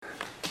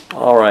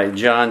All right,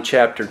 John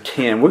chapter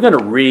 10. We're going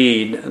to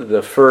read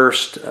the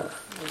first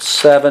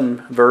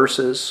 7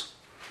 verses.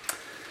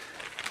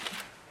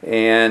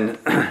 And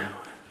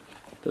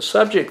the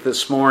subject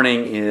this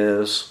morning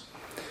is,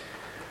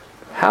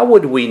 how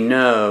would we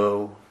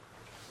know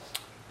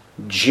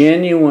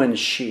genuine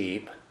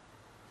sheep?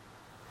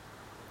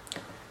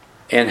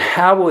 And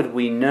how would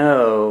we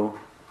know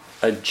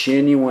a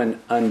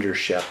genuine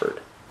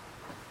under-shepherd?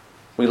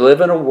 We live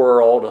in a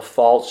world of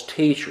false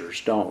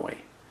teachers, don't we?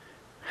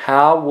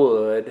 How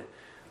would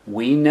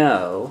we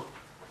know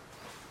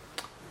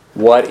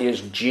what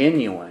is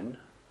genuine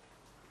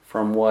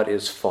from what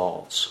is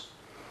false?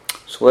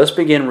 So let's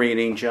begin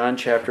reading John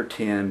chapter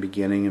 10,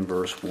 beginning in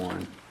verse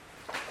 1.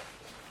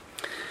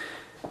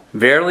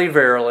 Verily,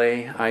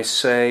 verily, I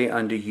say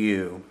unto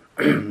you,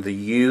 the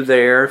you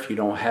there, if you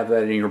don't have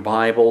that in your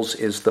Bibles,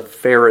 is the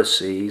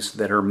Pharisees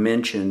that are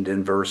mentioned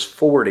in verse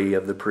 40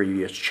 of the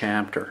previous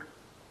chapter.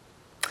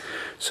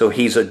 So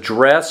he's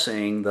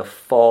addressing the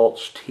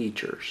false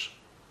teachers.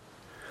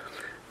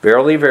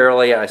 Verily,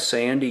 verily, I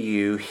say unto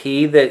you,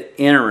 he that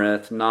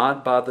entereth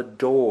not by the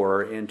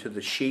door into the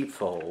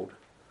sheepfold,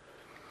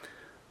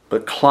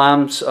 but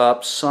climbs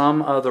up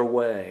some other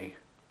way,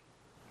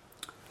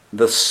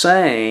 the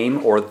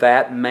same, or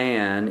that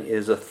man,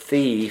 is a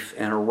thief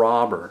and a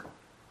robber.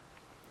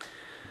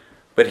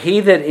 But he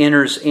that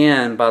enters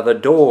in by the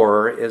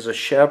door is a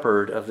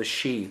shepherd of the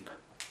sheep.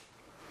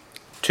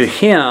 To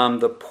him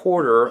the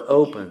porter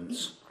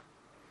opens,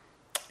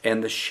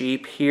 and the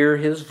sheep hear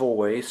his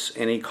voice,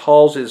 and he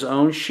calls his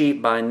own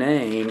sheep by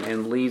name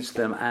and leads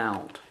them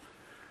out.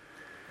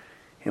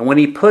 And when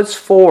he puts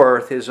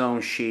forth his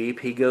own sheep,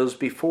 he goes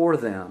before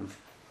them,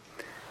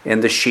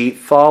 and the sheep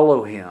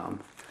follow him,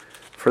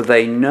 for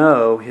they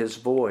know his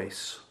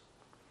voice.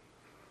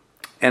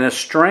 And a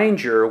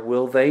stranger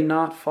will they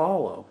not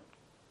follow,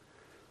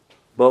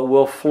 but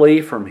will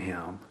flee from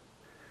him,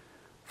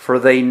 for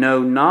they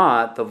know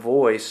not the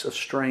voice of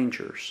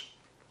strangers.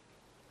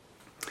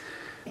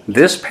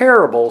 This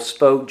parable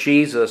spoke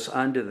Jesus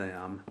unto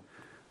them,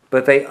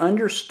 but they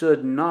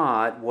understood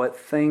not what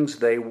things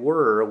they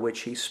were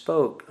which he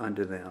spoke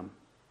unto them.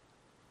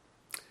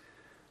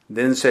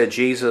 Then said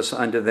Jesus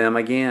unto them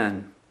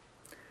again,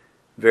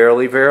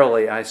 Verily,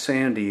 verily, I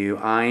say unto you,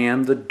 I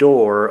am the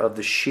door of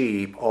the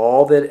sheep.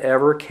 All that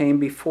ever came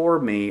before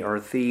me are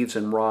thieves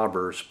and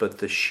robbers, but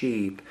the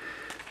sheep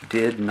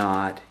did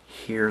not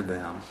hear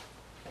them.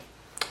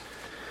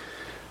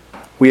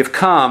 We have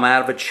come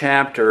out of a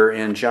chapter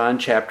in John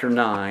chapter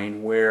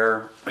 9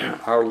 where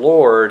our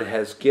Lord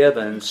has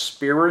given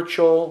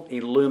spiritual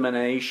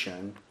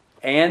illumination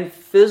and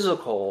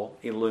physical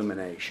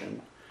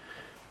illumination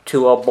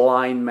to a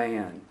blind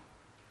man.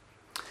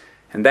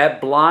 And that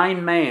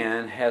blind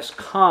man has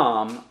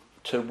come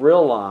to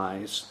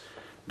realize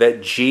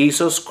that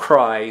Jesus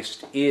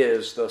Christ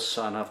is the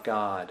Son of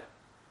God.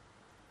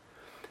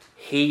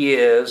 He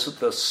is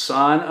the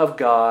Son of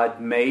God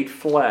made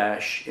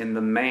flesh in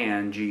the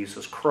man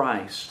Jesus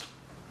Christ.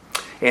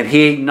 And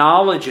he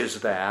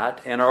acknowledges that,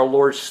 and our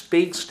Lord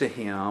speaks to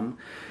him.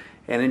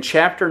 And in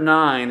chapter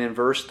 9, in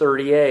verse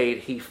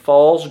 38, he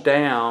falls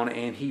down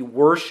and he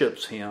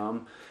worships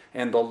him,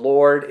 and the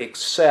Lord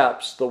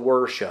accepts the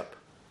worship.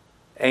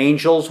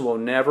 Angels will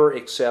never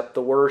accept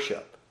the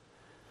worship.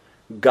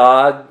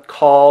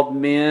 God-called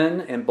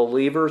men and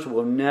believers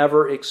will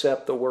never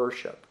accept the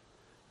worship.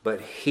 But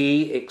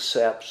he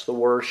accepts the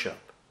worship.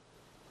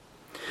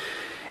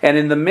 And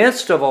in the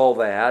midst of all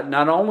that,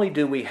 not only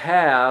do we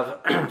have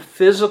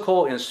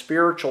physical and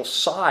spiritual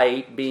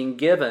sight being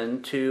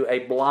given to a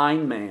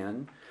blind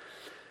man,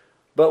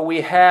 but we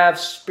have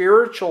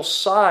spiritual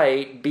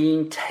sight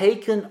being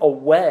taken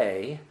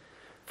away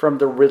from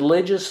the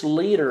religious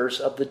leaders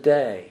of the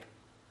day.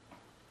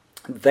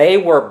 They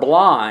were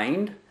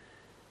blind,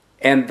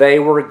 and they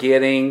were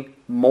getting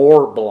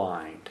more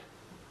blind.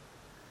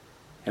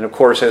 And of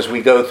course, as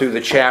we go through the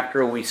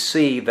chapter, we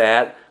see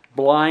that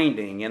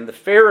blinding. And the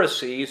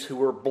Pharisees, who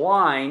were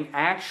blind,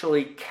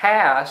 actually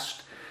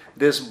cast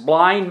this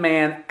blind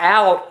man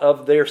out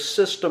of their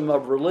system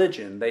of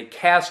religion. They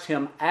cast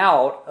him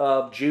out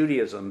of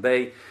Judaism.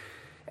 They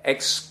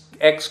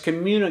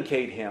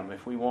excommunicate him,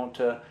 if we want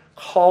to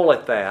call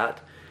it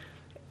that.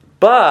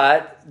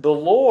 But the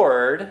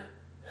Lord,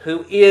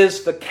 who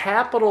is the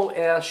capital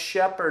S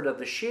shepherd of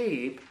the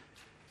sheep,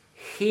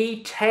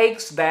 he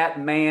takes that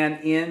man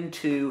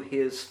into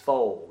his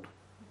fold.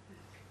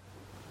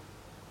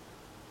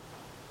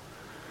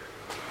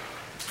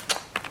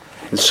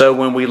 And so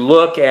when we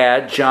look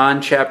at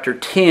John chapter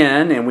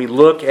 10 and we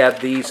look at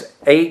these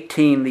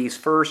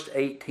first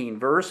 18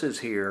 verses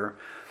here,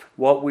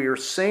 what we are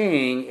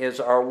seeing is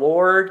our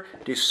Lord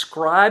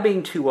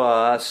describing to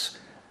us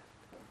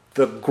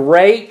the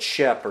great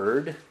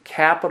shepherd,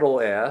 capital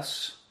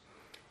S,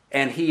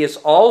 and he is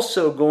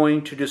also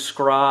going to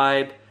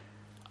describe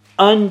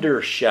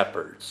under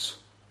shepherds,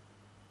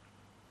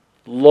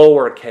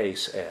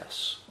 lowercase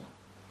s.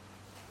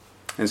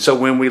 And so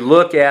when we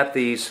look at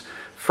these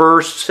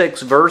first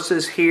 6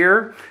 verses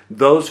here,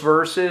 those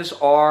verses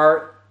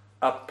are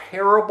a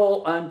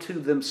parable unto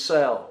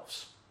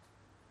themselves.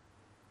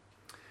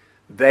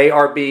 They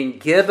are being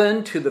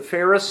given to the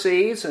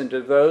Pharisees and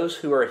to those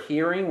who are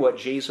hearing what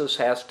Jesus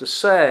has to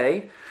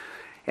say.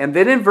 And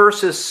then in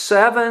verses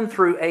 7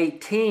 through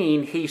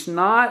 18, he's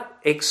not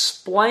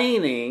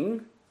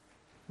explaining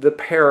the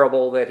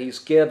parable that he's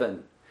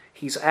given.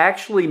 He's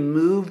actually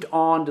moved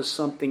on to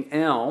something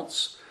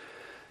else,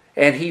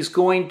 and he's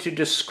going to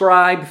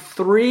describe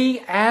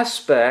three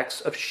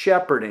aspects of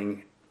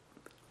shepherding.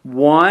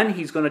 One,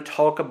 he's going to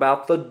talk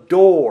about the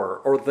door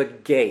or the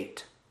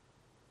gate.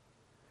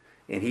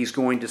 And he's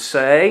going to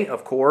say,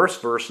 of course,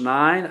 verse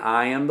 9,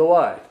 I am the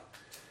what?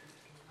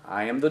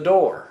 I am the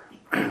door.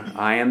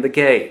 I am the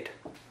gate.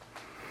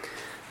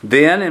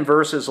 Then in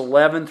verses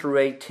 11 through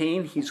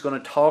 18, he's going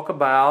to talk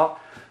about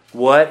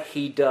what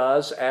he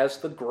does as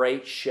the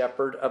great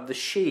shepherd of the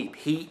sheep.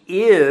 He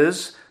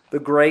is the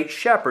great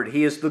shepherd.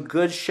 He is the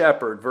good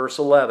shepherd. Verse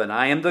 11,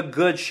 I am the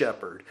good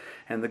shepherd,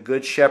 and the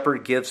good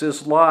shepherd gives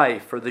his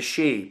life for the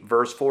sheep.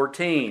 Verse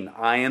 14,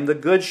 I am the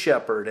good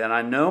shepherd, and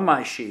I know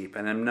my sheep,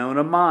 and am known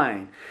of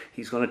mine.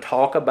 He's going to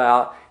talk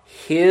about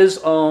his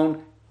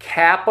own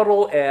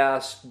capital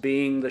S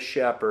being the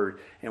shepherd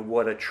and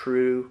what a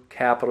true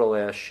capital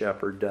S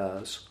shepherd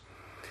does.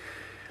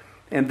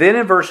 And then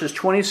in verses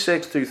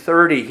 26 through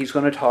 30, he's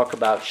going to talk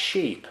about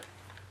sheep.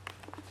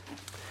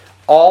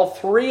 All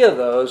three of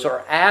those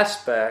are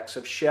aspects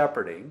of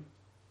shepherding.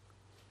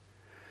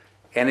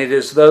 And it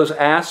is those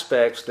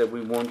aspects that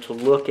we want to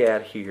look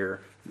at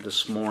here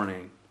this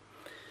morning.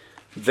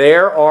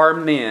 There are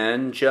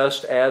men,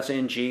 just as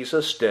in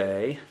Jesus'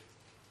 day,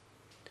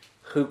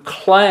 who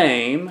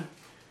claim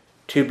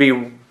to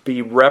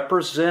be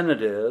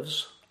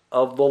representatives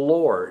of the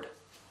Lord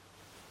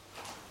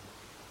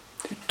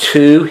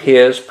to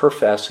his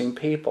professing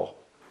people.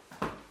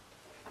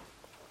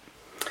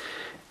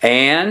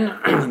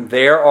 And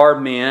there are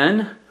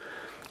men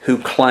who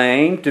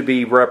claim to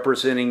be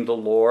representing the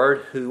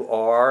Lord, who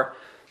are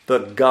the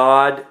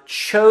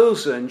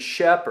God-chosen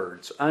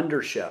shepherds,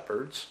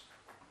 under-shepherds,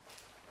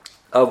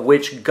 of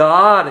which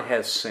God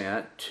has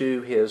sent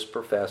to his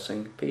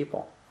professing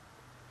people.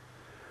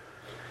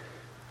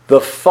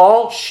 The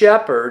false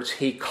shepherds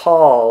he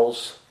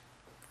calls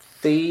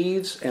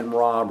thieves and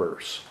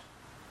robbers.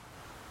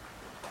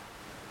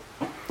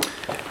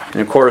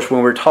 And of course,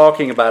 when we're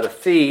talking about a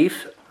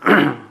thief,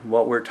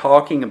 what we're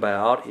talking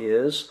about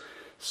is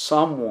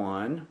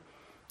someone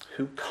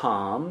who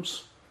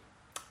comes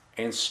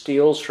and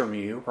steals from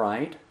you,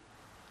 right?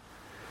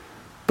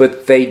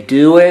 But they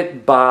do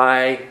it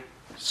by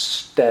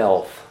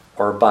stealth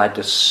or by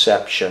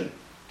deception.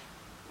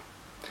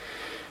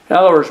 In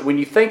other words, when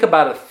you think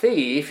about a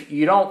thief,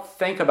 you don't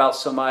think about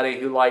somebody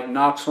who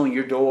knocks on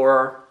your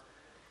door.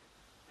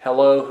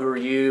 Hello, who are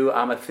you?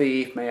 I'm a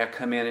thief. May I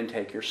come in and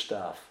take your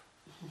stuff?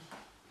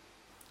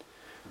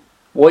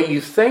 What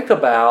you think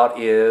about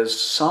is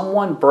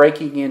someone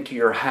breaking into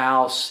your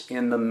house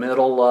in the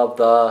middle of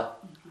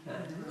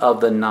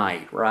the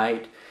night,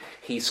 right?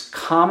 He's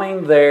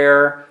coming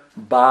there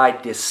by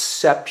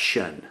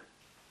deception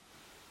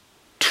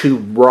to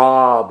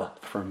rob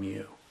from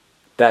you.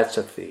 That's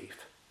a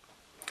thief.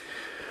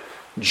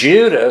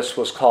 Judas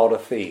was called a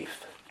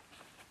thief.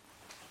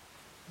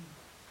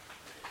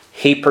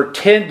 He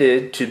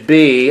pretended to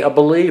be a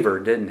believer,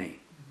 didn't he?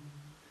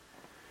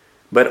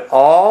 But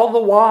all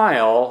the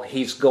while,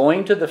 he's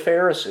going to the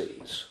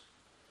Pharisees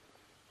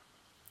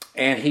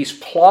and he's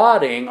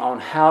plotting on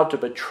how to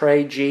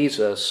betray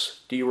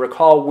Jesus. Do you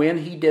recall when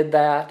he did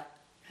that?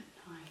 At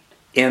night.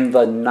 In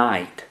the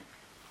night.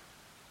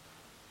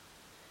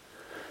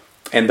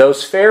 And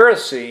those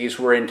Pharisees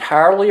were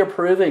entirely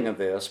approving of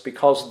this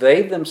because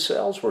they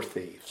themselves were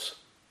thieves.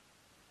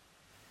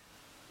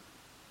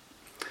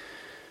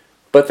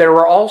 But there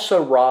were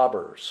also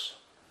robbers.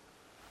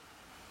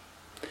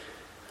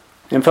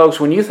 And folks,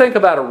 when you think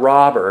about a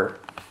robber,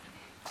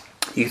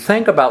 you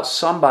think about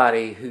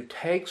somebody who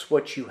takes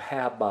what you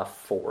have by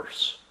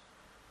force.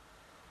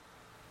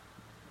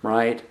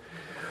 Right?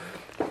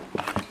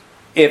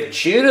 If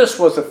Judas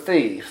was a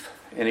thief,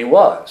 and he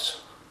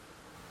was,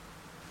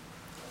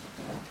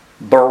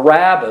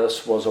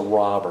 Barabbas was a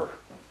robber.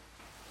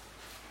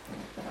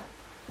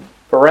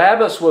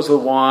 Barabbas was the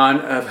one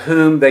of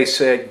whom they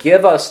said,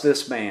 give us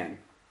this man.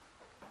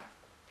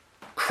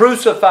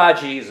 Crucify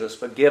Jesus,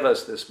 but give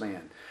us this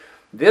man.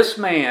 This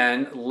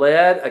man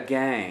led a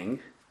gang,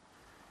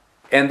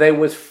 and they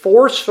would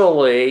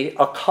forcefully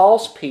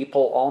accost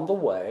people on the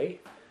way,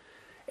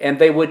 and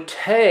they would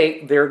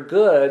take their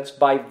goods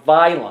by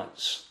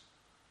violence.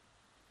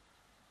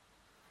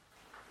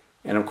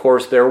 And of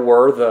course, there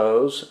were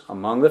those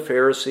among the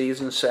Pharisees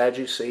and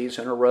Sadducees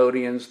and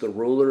Herodians, the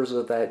rulers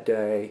of that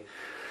day,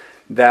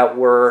 that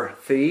were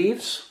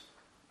thieves,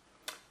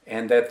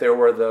 and that there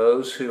were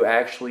those who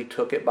actually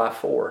took it by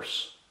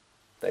force.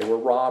 They were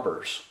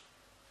robbers.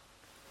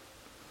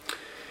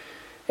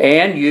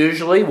 And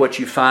usually what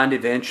you find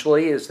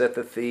eventually is that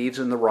the thieves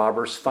and the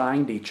robbers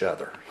find each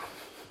other.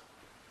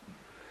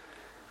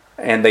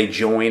 And they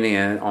join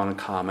in on a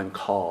common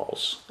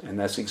cause. And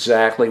that's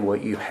exactly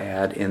what you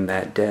had in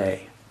that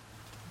day.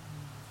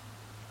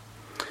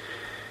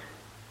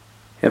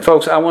 And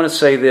folks, I want to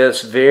say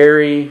this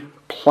very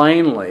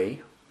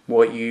plainly,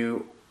 what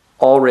you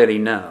already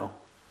know.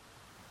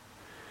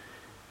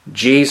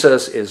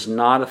 Jesus is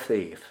not a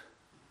thief.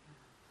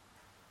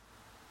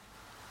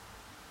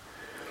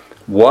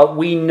 What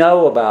we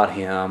know about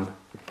him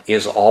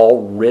is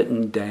all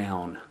written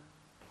down.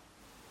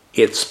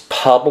 It's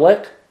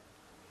public.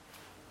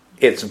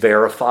 It's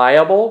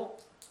verifiable.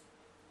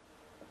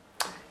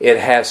 It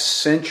has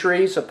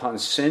centuries upon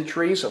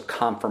centuries of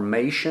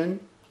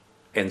confirmation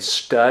and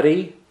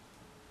study.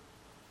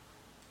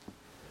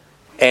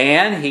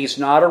 And he's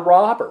not a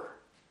robber.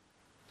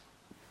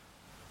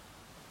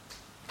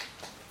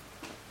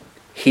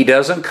 He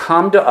doesn't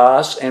come to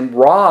us and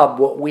rob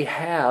what we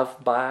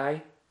have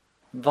by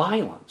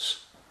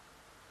violence.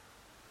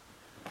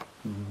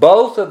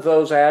 Both of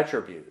those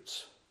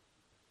attributes,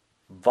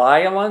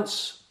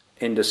 violence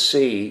and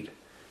deceit,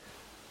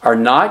 are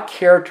not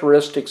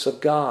characteristics of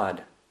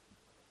God.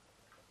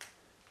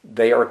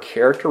 They are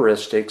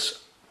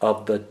characteristics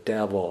of the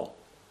devil.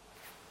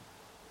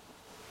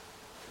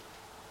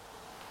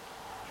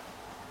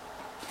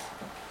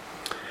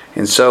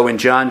 And so in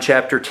John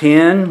chapter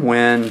 10,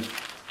 when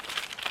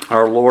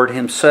our Lord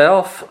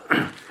himself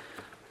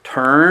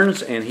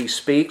turns and he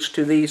speaks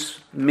to these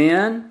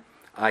men,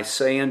 I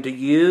say unto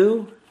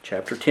you,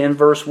 chapter 10,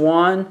 verse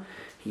 1,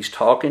 he's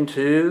talking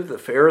to the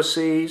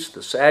Pharisees,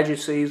 the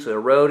Sadducees, the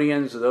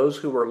Herodians, those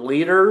who were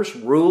leaders,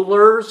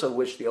 rulers, of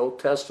which the Old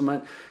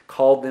Testament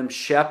called them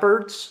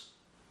shepherds.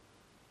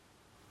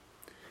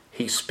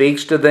 He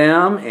speaks to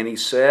them and he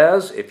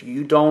says, if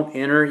you don't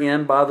enter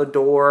in by the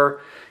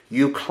door,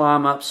 you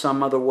climb up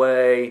some other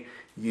way,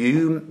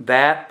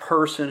 that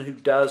person who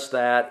does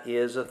that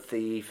is a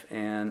thief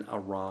and a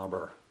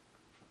robber.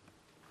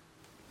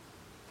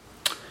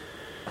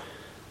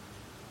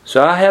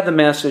 So I have the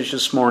message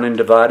this morning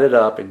divided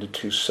up into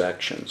two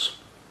sections.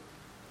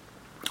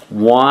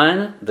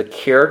 One, the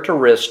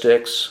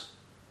characteristics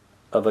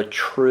of a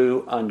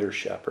true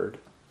under-shepherd.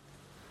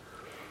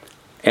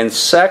 And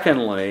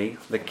secondly,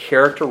 the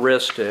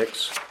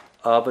characteristics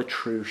of a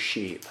true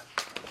sheep.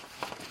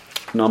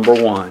 Number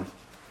one,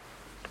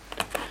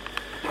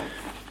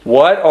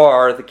 what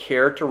are the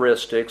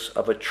characteristics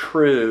of a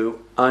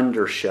true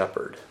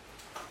under-shepherd?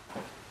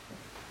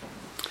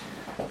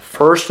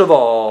 First of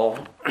all,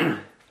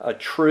 a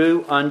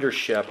true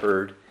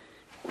under-shepherd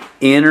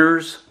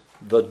enters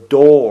the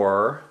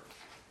door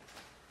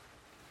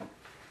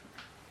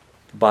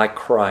by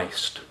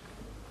Christ.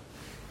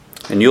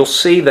 And you'll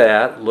see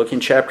that, look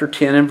in chapter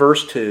 10 and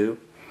verse 2.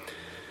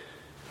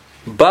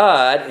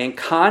 But in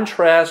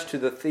contrast to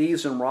the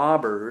thieves and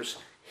robbers,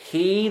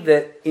 he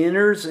that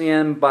enters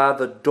in by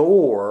the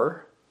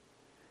door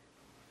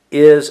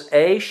is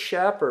a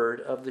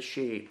shepherd of the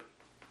sheep.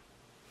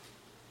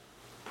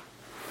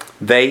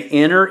 They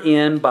enter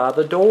in by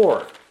the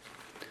door.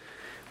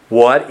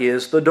 What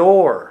is the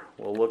door?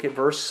 Well, look at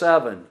verse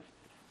 7.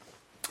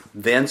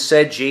 Then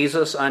said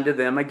Jesus unto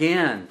them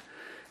again,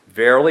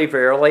 Verily,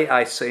 verily,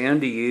 I say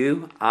unto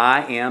you,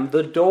 I am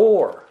the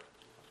door.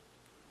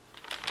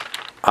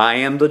 I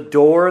am the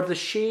door of the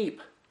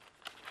sheep.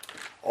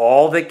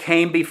 All that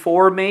came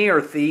before me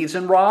are thieves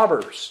and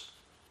robbers.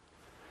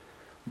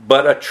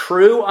 But a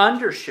true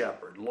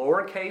under-shepherd,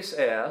 lowercase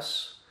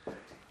s,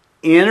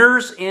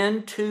 enters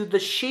into the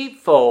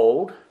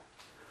sheepfold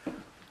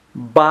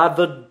by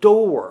the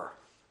door.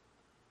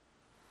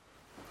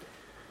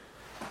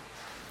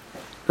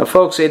 Now,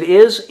 folks, it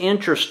is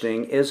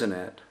interesting, isn't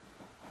it,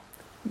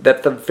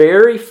 that the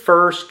very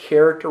first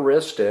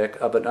characteristic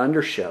of an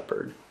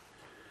under-shepherd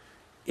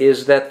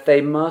is that they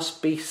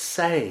must be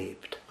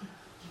saved.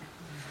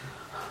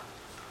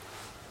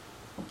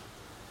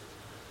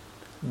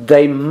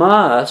 They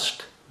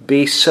must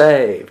be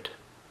saved.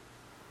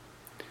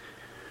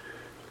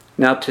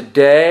 Now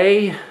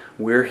today,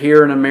 we're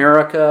here in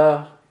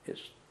America,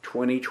 it's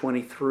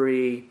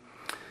 2023.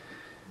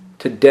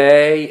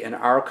 Today, in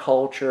our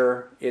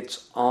culture,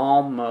 it's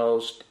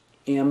almost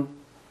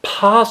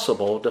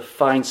impossible to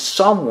find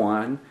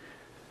someone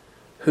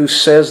who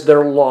says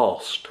they're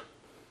lost.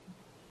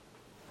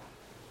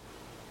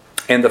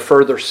 And the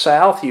further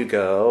south you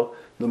go,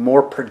 the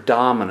more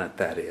predominant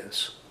that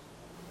is.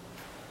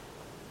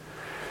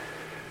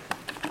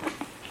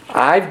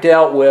 I've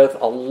dealt with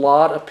a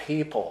lot of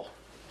people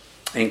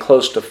in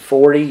close to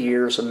 40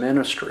 years of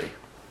ministry.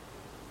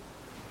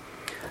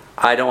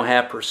 I don't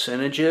have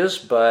percentages,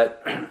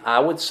 but I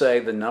would say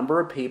the number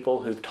of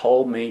people who've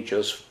told me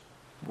just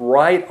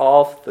right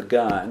off the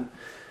gun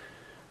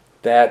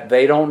that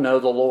they don't know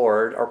the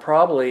Lord are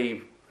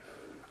probably,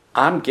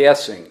 I'm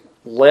guessing,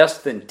 less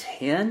than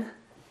 10.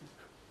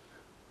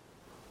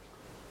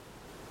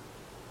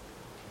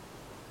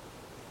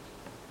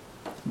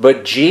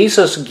 But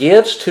Jesus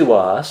gives to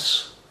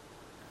us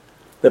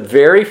the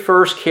very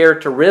first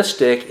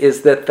characteristic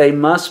is that they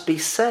must be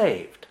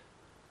saved.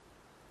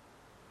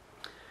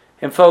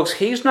 And folks,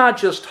 he's not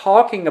just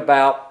talking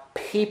about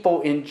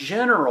people in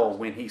general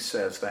when he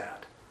says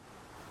that.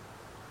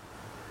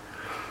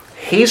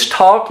 He's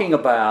talking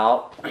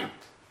about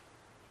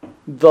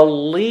the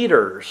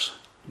leaders,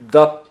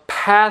 the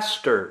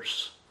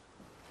pastors,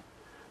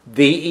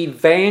 the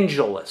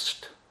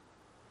evangelist.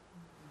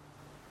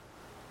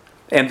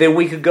 And then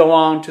we could go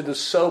on to the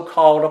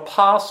so-called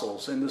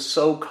apostles and the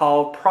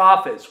so-called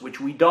prophets,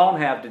 which we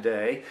don't have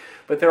today.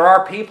 But there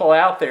are people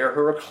out there who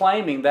are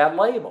claiming that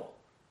label.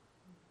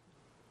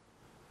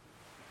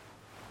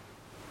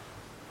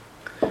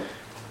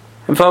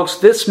 And folks,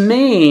 this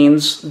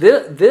means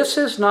this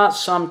is not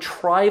some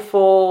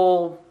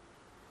trifle,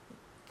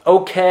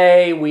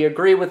 okay, we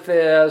agree with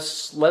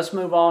this, let's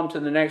move on to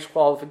the next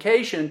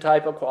qualification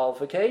type of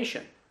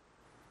qualification.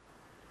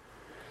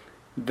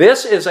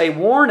 This is a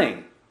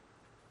warning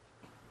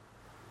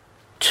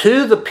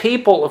to the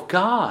people of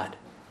God.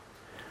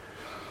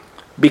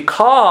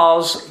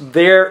 Because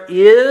there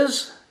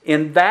is,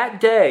 in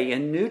that day,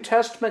 in New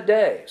Testament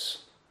days,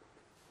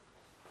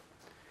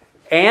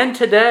 and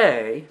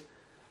today,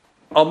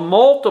 a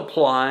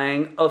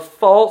multiplying of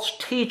false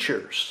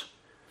teachers.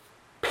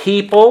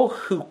 People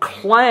who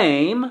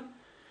claim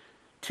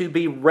to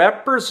be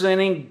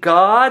representing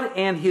God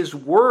and His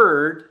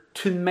Word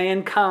to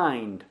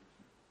mankind.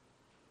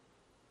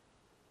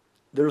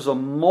 There's a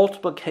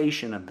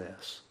multiplication of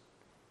this.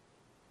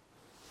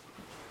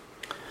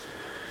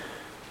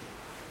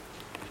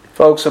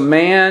 Folks, a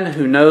man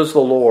who knows the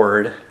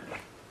Lord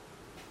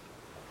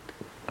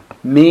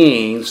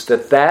means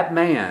that that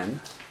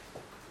man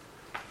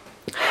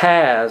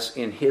has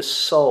in his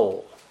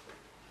soul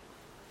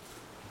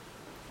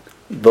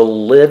the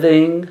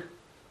living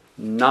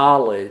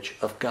knowledge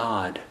of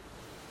God.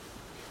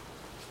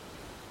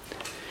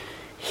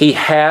 He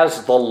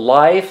has the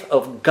life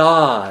of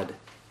God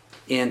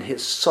in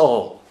his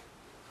soul.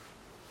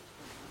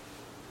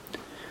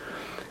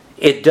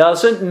 It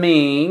doesn't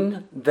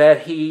mean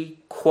that he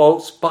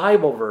quotes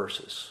Bible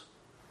verses.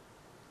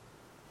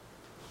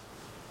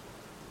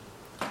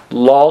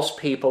 Lost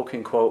people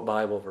can quote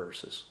Bible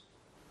verses.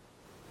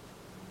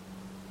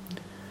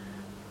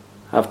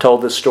 I've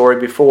told this story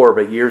before,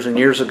 but years and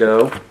years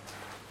ago,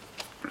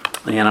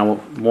 and I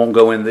won't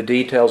go into the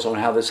details on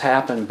how this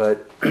happened,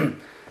 but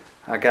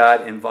I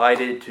got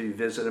invited to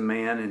visit a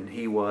man, and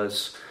he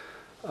was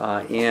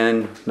not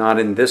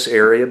in this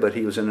area, but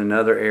he was in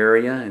another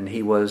area, and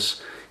he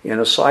was in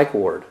a psych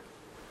ward.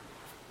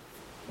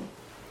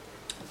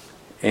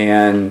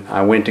 And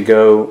I went to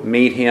go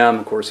meet him.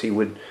 Of course, he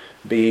would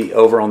be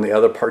over on the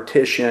other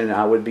partition.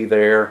 I would be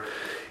there.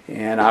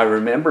 And I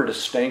remember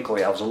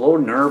distinctly, I was a little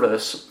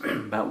nervous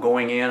about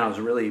going in. I was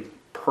really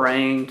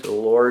praying to the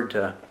Lord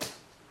to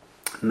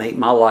make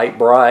my light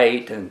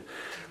bright and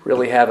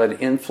really have an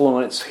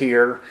influence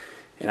here.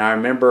 And I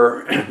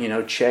remember,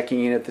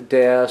 checking in at the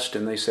desk,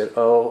 and they said,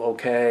 "Oh,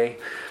 okay."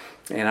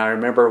 And I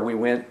remember we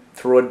went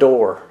through a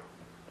door.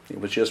 It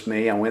was just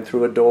me. I went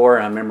through a door,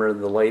 and I remember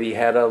the lady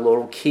had a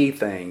little key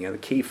thing, a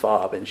key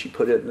fob, and she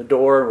put it in the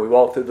door. And we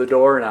walked through the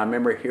door, and I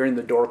remember hearing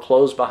the door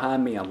close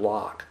behind me and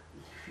lock.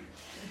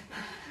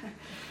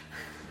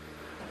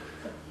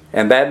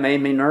 And that made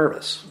me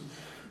nervous.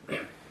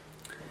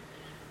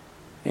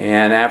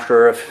 And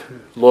after a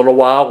little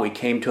while, we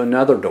came to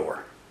another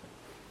door.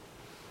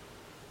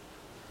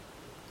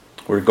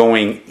 We're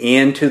going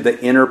into the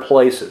inner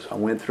places.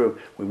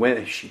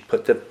 She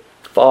put the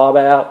fob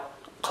out,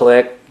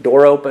 click,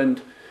 door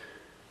opened,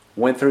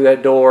 went through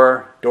that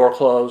door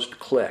closed,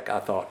 click.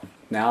 I thought,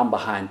 now I'm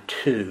behind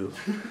two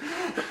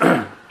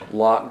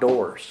locked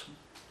doors.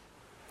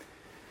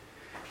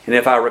 And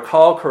if I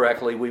recall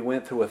correctly, we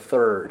went through a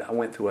third. I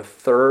went through a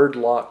third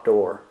locked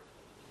door.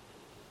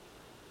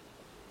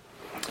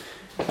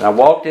 And I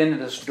walked into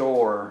this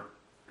door,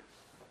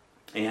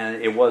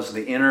 and it was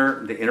the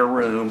inner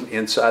room.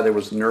 Inside there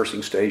was the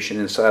nursing station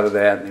inside of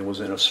that, and it was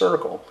in a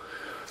circle.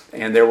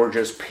 And there were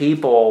just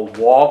people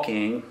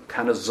walking,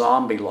 kind of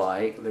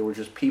zombie-like. There were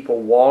just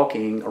people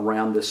walking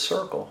around this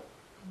circle.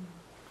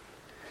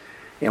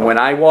 And when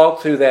I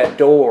walked through that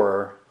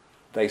door,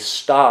 they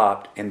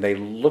stopped and they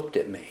looked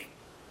at me.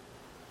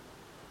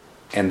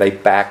 And they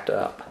backed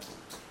up.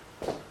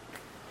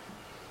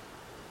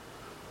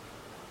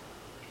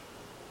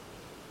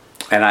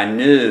 And I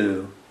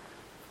knew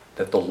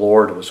that the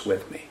Lord was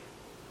with me.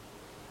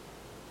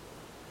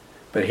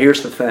 But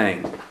here's the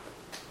thing.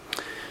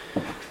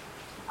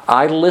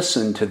 I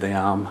listened to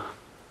them,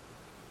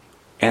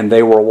 and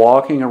they were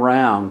walking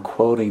around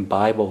quoting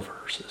Bible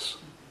verses.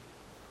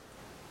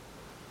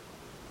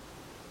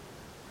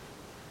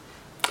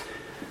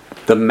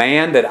 The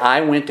man that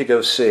I went to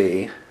go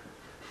see,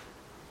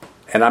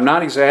 and I'm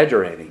not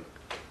exaggerating,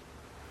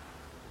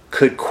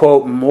 could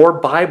quote more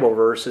Bible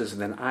verses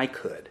than I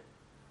could.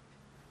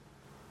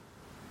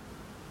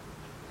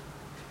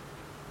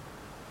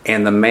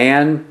 And the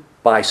man,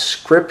 by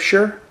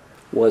Scripture,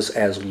 was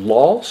as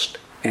lost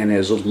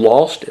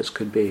as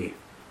could be.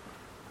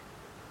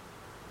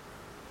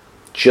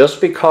 Just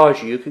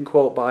because you can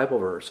quote Bible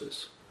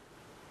verses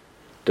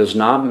does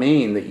not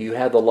mean that you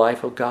have the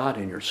life of God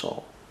in your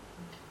soul.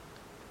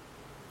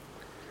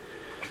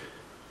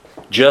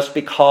 Just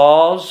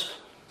because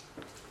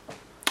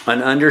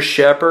an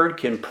under-shepherd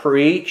can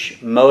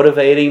preach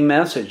motivating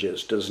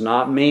messages does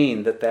not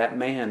mean that that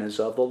man is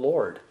of the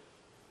Lord.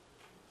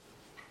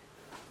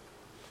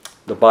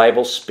 The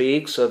Bible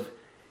speaks of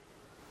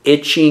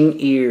itching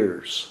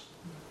ears.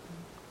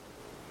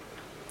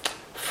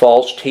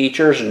 False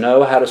teachers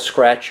know how to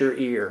scratch your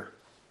ear.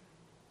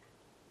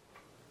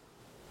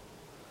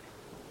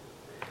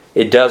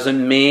 It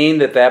doesn't mean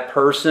that that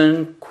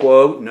person,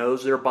 quote,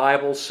 knows their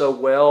Bible so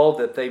well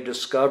that they've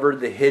discovered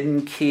the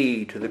hidden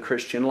key to the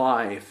Christian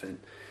life and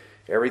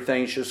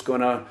everything's just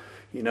going to,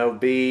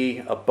 be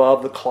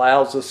above the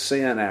clouds of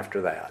sin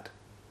after that.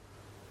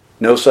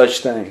 No such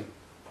thing.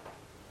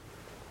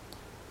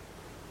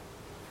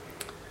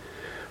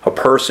 A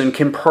person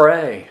can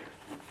pray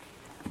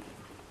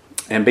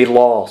and be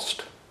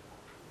lost.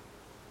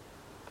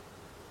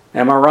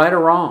 Am I right or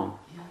wrong?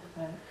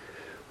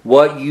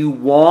 What you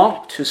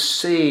want to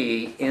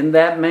see in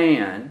that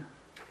man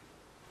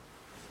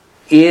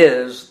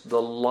is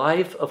the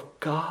life of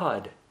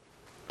God,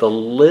 the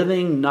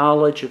living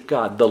knowledge of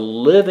God, the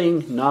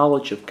living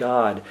knowledge of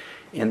God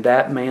in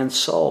that man's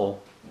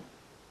soul.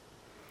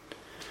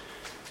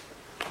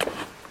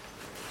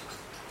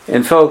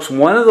 And folks,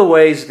 one of the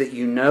ways that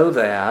you know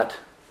that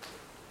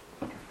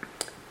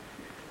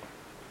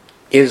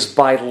is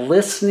by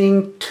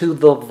listening to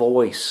the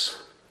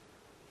voice.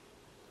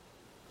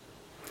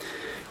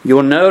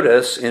 You'll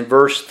notice in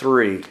verse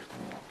 3,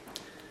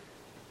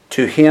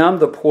 to him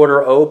the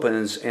porter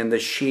opens and the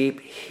sheep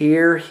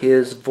hear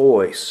his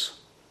voice.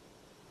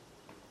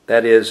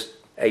 That is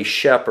a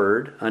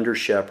shepherd, under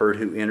shepherd,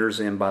 who enters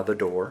in by the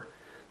door.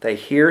 They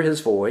hear his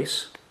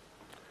voice.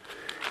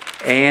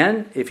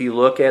 And if you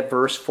look at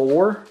verse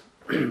 4,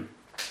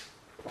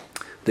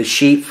 the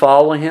sheep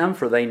follow him,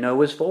 for they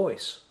know his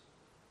voice.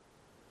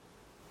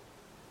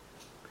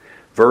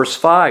 Verse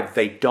 5,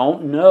 they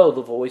don't know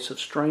the voice of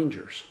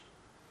strangers.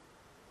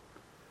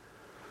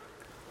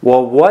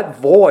 Well, what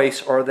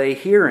voice are they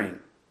hearing?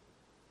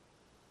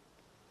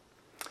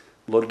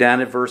 Look down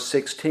at verse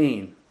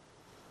 16.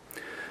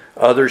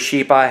 Other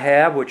sheep I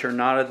have, which are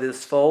not of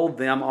this fold,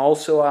 them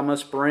also I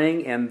must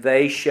bring, and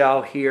they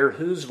shall hear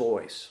whose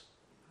voice?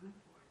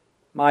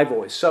 My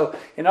voice. So,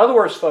 in other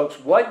words, folks,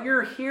 what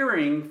you're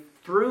hearing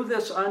through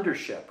this under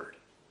shepherd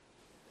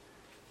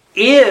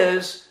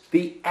is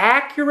the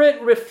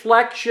accurate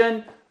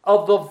reflection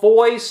of the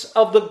voice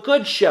of the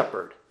good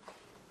shepherd.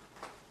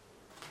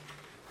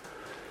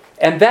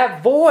 And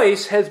that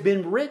voice has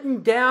been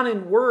written down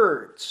in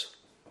words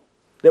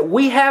that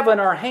we have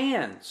in our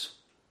hands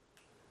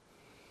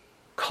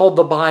called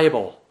the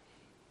Bible.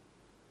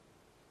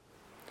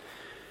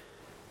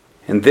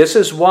 And this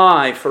is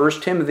why 1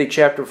 Timothy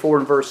chapter 4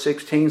 and verse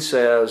 16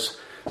 says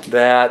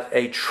that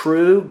a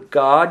true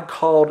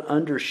God-called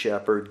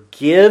under-shepherd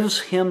gives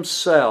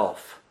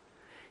himself.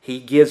 He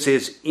gives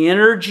his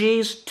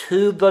energies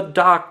to the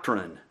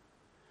doctrine.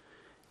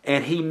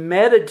 And he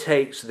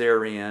meditates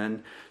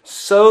therein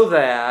so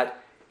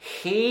that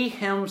he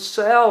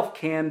himself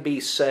can be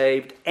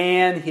saved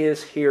and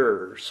his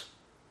hearers.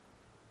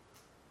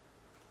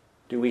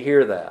 Do we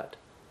hear that?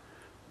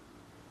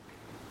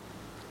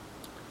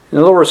 In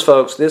other words,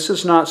 folks, this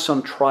is not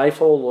some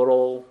trifle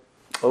little,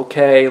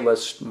 okay,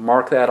 let's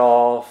mark that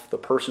off. The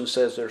person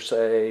says they're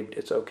saved.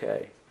 It's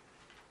okay.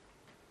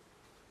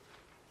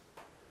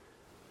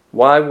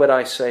 Why would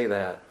I say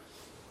that?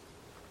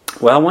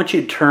 Well, I want you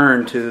to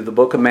turn to the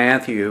book of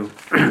Matthew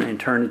and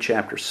turn to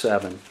chapter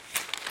 7.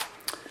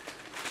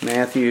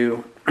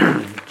 Matthew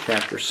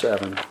chapter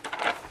 7.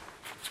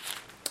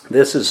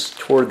 This is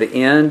toward the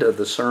end of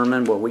the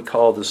sermon, what we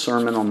call the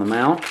Sermon on the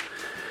Mount.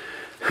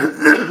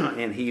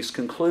 And he's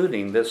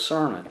concluding this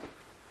sermon.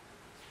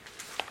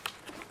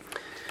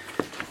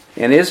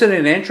 And isn't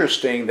it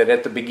interesting that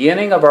at the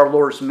beginning of our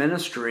Lord's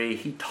ministry,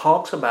 he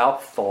talks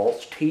about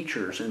false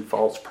teachers and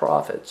false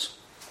prophets.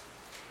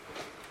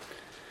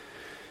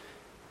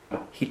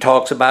 He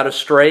talks about a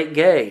straight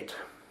gate.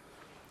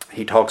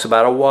 He talks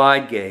about a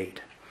wide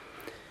gate.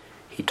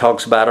 He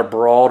talks about a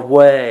broad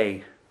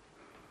way.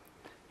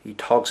 He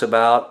talks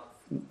about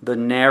the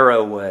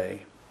narrow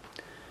way.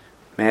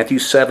 Matthew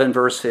 7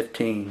 verse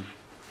 15.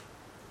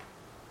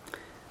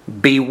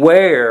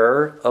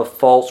 Beware of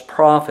false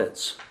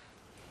prophets,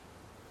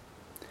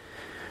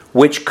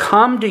 which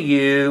come to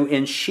you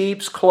in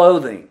sheep's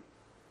clothing.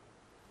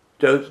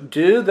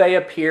 Do they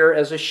appear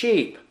as a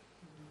sheep?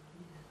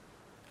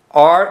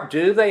 Or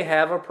do they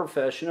have a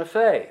profession of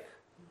faith?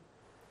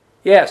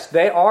 Yes,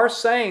 they are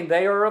saying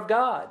they are of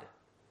God.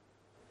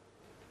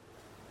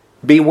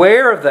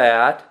 Beware of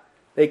that.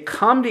 They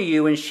come to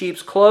you in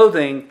sheep's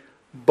clothing,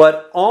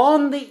 but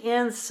on the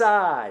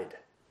inside,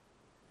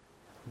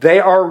 they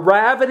are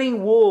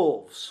ravening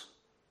wolves.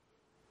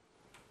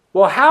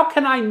 Well, how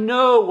can I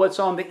know what's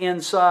on the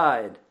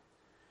inside?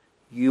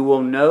 You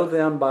will know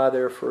them by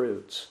their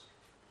fruits.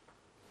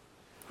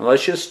 Now,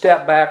 let's just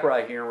step back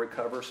right here and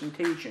recover some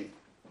teaching.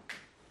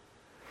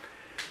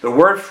 The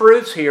word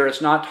fruits here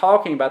is not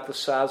talking about the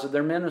size of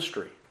their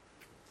ministry.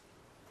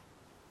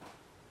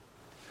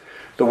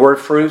 The word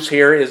fruits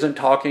here isn't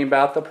talking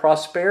about the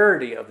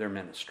prosperity of their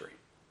ministry.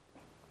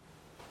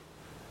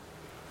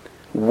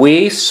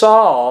 We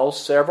saw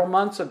several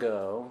months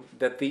ago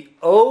that the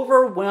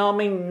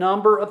overwhelming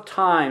number of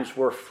times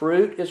where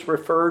fruit is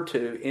referred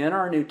to in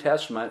our New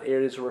Testament,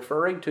 it is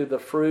referring to the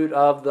fruit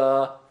of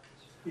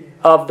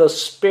the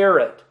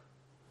Spirit.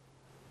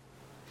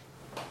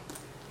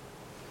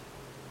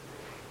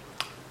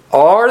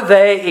 Are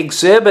they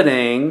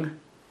exhibiting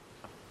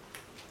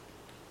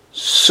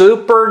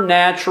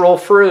supernatural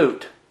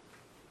fruit?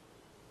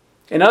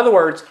 In other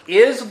words,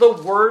 is the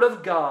Word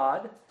of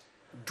God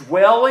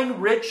dwelling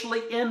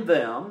richly in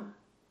them,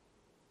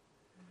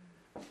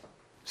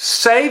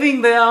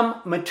 saving them,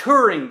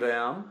 maturing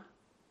them,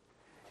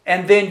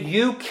 and then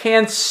you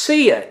can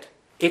see it.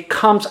 It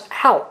comes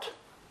out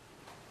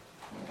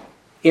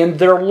in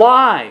their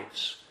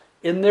lives,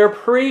 in their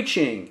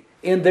preaching,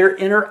 in their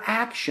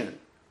interaction.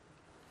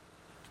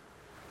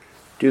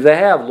 Do they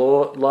have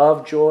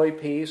love, joy,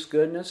 peace,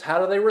 goodness?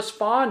 How do they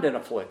respond in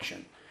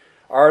affliction?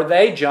 Are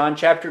they, John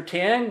chapter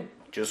 10,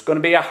 just going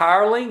to be a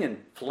hireling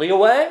and flee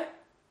away?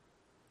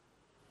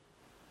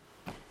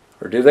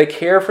 Or do they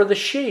care for the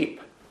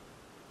sheep?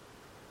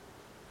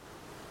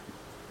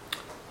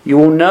 You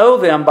will know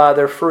them by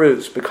their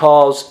fruits,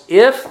 because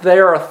if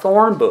they're a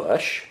thorn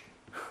bush,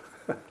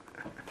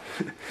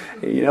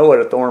 you know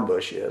what a thorn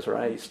bush is,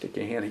 right? You stick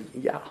your hand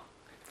in, yeah.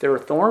 If they're a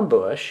thorn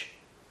bush,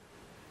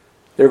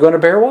 they're going to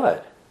bear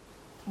what?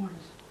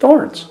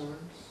 Thorns.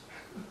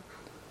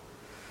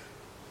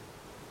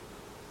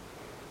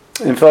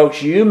 And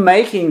folks, you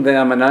making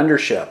them an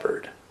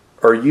under-shepherd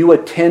or you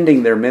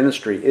attending their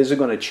ministry isn't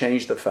going to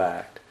change the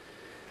fact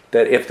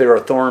that if they're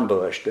a thorn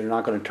bush, they're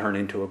not going to turn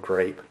into a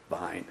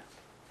grapevine.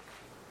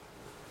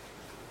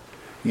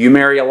 You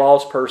marry a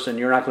lost person,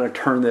 you're not going to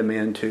turn them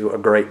into a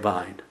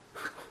grapevine.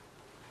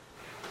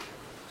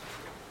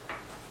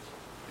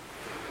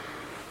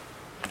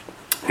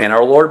 And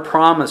our Lord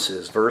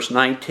promises, verse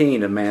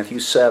 19 of Matthew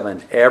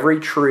 7, every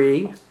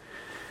tree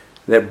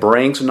that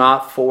brings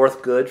not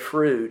forth good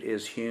fruit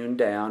is hewn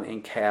down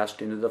and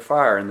cast into the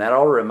fire. And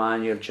that'll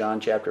remind you of John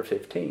chapter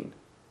 15.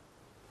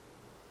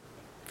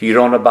 If you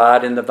don't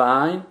abide in the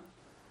vine,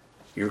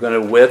 you're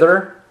going to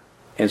wither,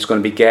 and it's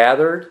going to be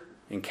gathered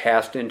and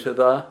cast into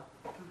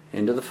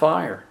the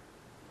fire.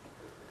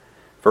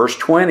 Verse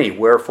 20,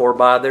 wherefore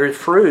by their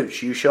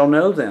fruits you shall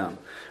know them.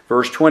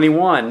 Verse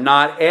 21,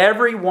 not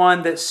every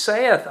one that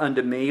saith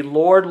unto me,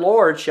 Lord,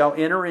 Lord, shall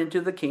enter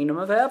into the kingdom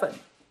of heaven.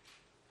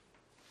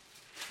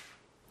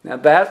 Now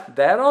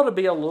that ought to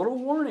be a little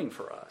warning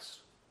for us.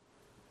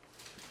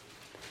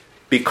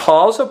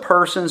 Because a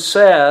person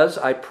says,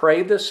 I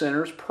prayed the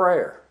sinner's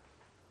prayer.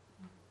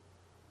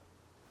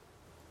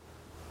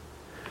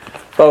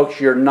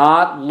 Folks, you're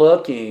not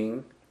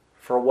looking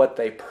for what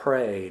they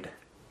prayed.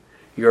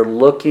 You're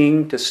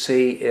looking to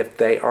see if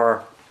they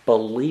are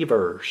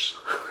believers.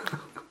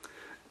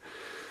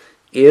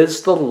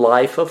 Is the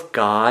life of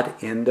God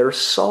in their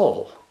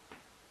soul?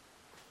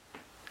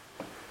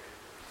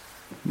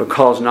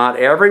 Because not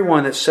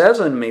everyone that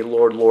says unto me,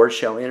 Lord, Lord,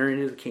 shall enter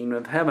into the kingdom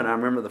of heaven. I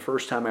remember the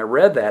first time I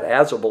read that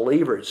as a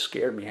believer, it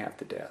scared me half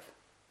to death.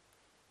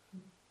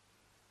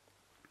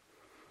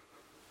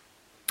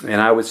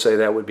 And I would say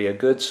that would be a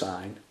good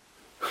sign.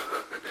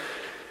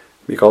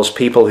 Because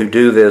people who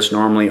do this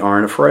normally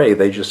aren't afraid.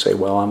 They just say,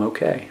 well, I'm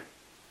okay.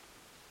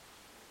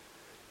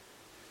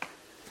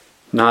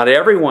 Not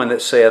everyone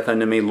that saith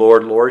unto me,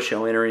 Lord, Lord,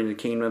 shall enter into the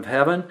kingdom of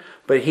heaven,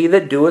 but he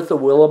that doeth the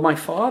will of my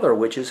Father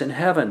which is in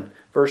heaven.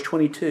 Verse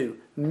 22,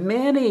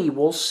 many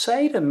will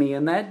say to me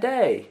in that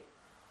day,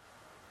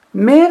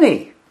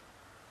 many,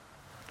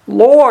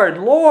 Lord,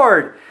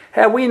 Lord,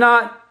 have we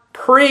not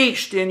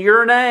preached in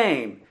your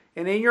name,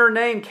 and in your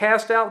name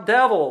cast out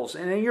devils,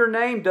 and in your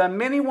name done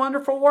many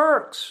wonderful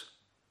works?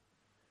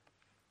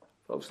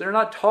 Folks, they're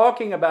not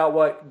talking about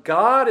what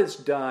God has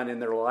done in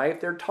their life.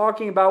 They're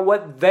talking about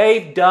what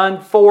they've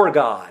done for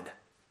God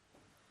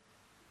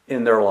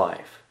in their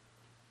life.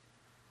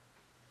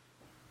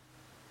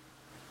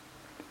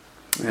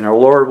 And our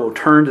Lord will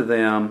turn to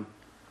them.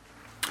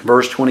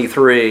 Verse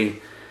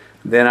 23,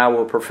 then I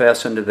will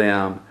profess unto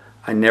them,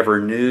 I never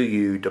knew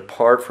you.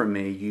 Depart from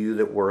me, you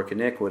that work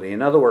iniquity.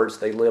 In other words,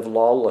 they live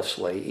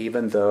lawlessly,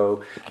 even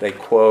though they,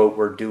 quote,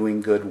 were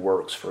doing good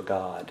works for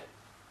God.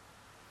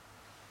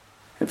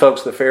 And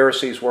folks, the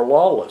Pharisees were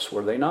lawless,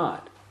 were they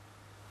not?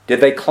 Did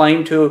they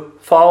claim to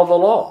follow the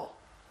law?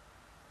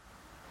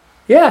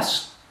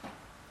 Yes.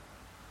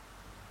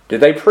 Did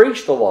they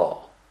preach the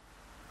law?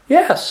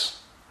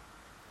 Yes.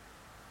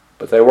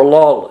 But they were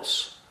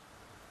lawless.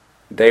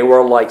 They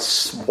were like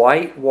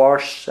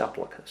whitewashed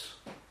sepulchres,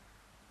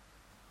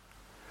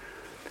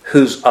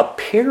 whose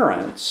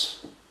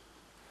appearance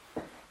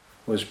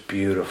was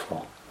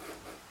beautiful.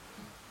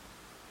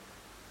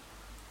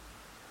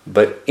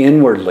 But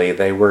inwardly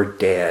they were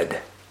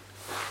dead.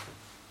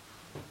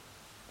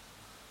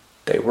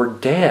 They were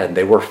dead.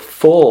 They were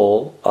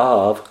full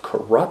of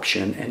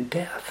corruption and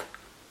death.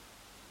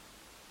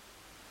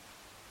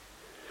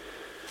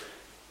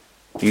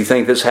 Do you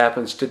think this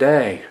happens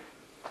today?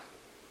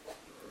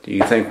 Do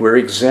you think we're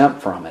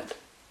exempt from it?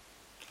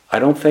 I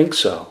don't think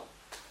so.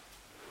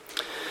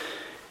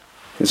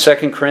 In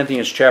 2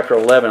 Corinthians chapter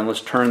 11,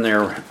 let's turn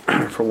there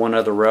for one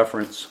other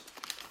reference.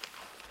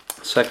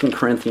 2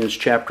 Corinthians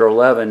chapter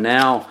 11.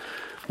 Now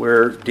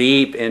we're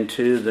deep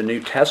into the New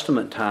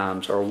Testament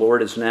times. Our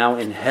Lord is now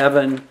in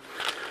heaven.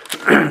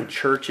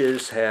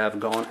 Churches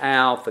have gone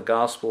out. The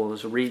gospel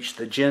has reached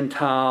the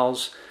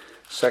Gentiles.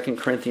 2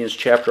 Corinthians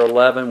chapter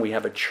 11, we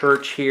have a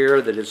church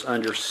here that is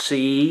under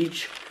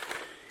siege.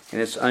 And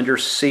it's under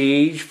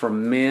siege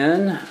from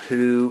men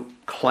who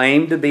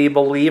claim to be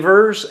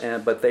believers,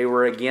 but they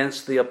were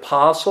against the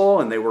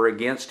apostle and they were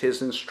against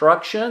his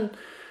instruction.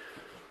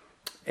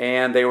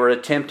 And they were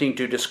attempting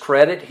to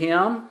discredit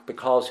him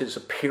because his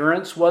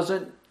appearance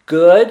wasn't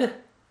good.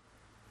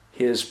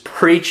 His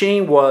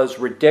preaching was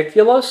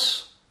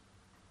ridiculous.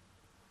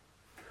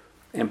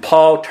 And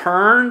Paul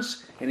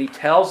turns and he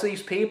tells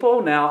these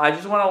people, now I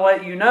just want to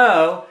let you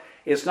know,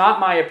 it's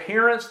not my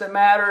appearance that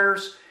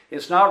matters.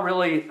 It's not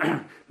really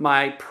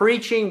my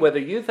preaching, whether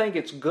you think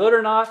it's good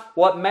or not.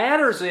 What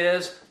matters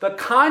is the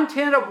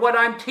content of what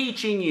I'm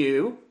teaching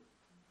you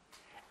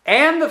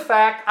and the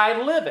fact I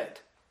live it.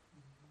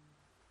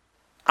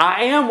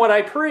 I am what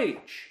I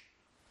preach.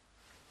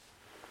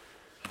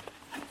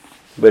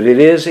 But it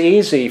is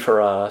easy for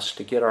us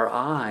to get our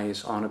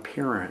eyes on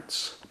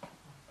appearance.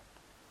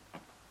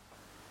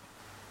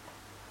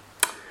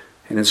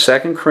 And in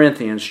 2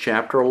 Corinthians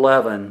chapter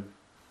 11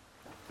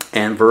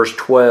 and verse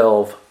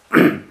 12,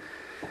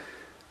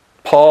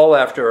 Paul,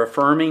 after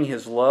affirming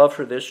his love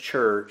for this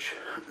church,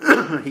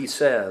 he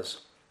says,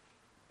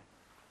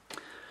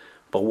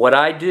 "But what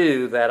I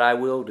do, that I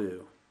will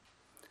do,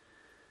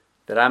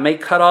 that I may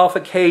cut off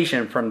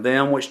occasion from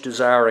them which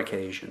desire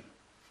occasion,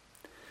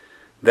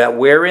 that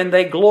wherein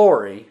they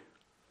glory,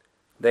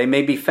 they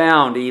may be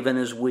found even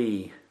as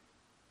we.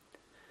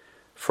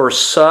 For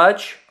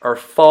such are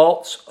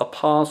false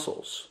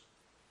apostles."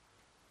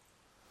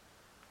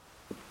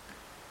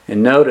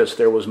 And notice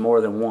there was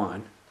more than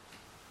one.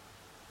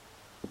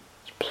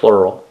 It's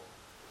plural.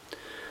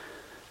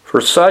 "For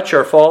such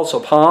are false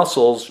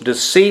apostles,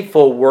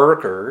 deceitful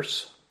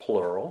workers,"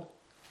 plural,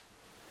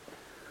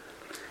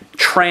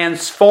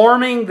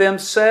 "transforming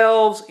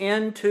themselves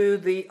into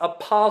the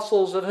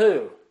apostles of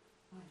who?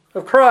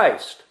 Of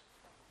Christ."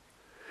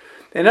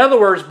 In other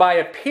words, by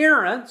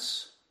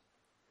appearance,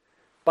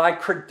 by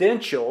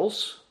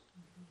credentials,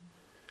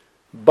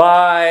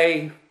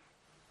 by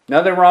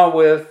nothing wrong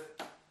with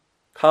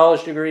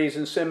college degrees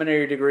and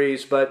seminary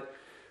degrees, but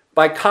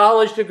by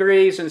college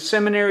degrees and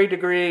seminary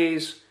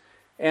degrees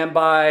and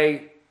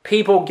by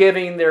people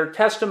giving their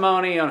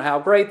testimony on how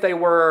great they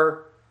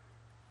were,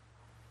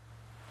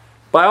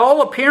 by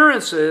all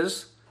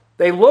appearances,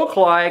 they look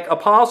like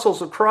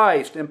apostles of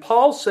Christ. And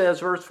Paul says,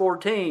 verse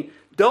 14,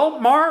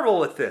 don't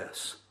marvel at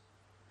this,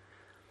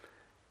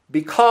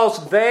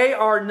 because they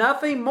are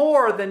nothing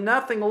more than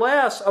nothing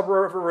less of a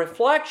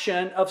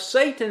reflection of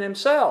Satan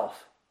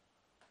himself.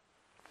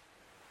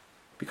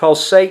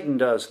 Because Satan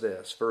does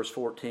this, verse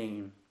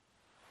 14.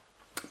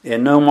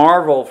 "And no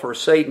marvel, for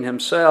Satan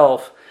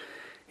himself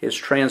is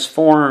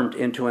transformed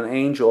into an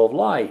angel of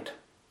light.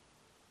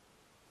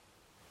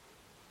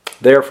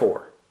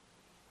 Therefore,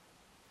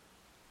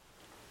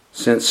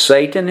 since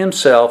Satan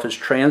himself is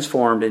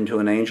transformed into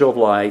an angel of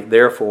light,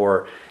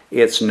 therefore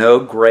it's no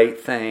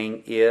great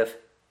thing if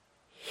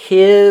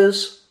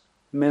his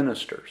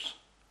ministers."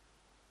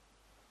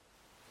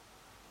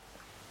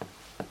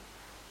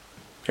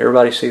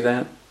 Everybody see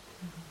that?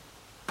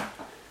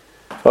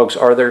 Folks,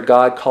 are there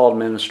God-called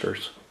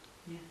ministers?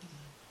 Yes.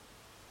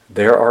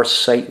 There are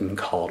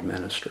Satan-called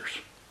ministers.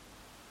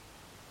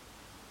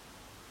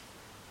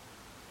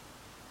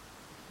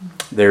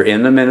 They're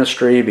in the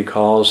ministry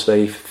because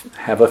they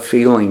have a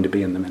feeling to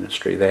be in the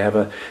ministry.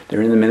 They're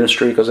in the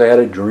ministry because they had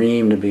a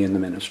dream to be in the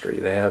ministry.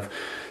 They're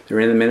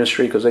in the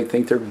ministry because they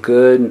think they're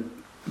good,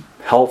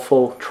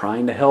 helpful,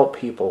 trying to help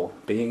people,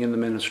 being in the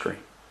ministry.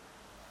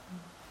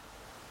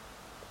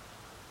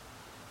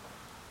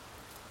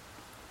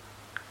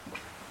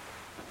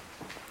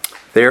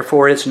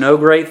 "Therefore it's no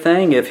great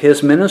thing if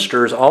his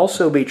ministers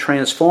also be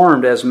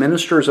transformed as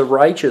ministers of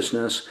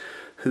righteousness,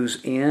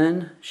 whose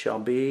end shall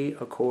be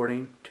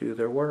according to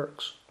their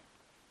works."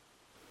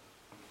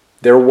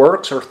 Their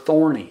works are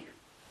thorny,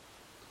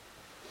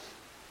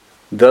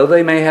 though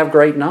they may have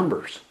great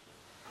numbers.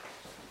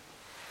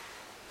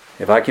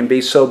 If I can be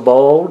so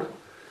bold,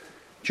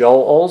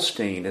 Joel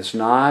Osteen is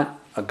not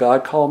a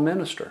God-called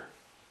minister.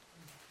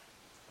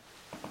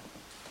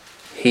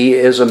 He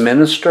is a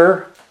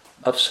minister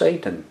of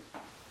Satan.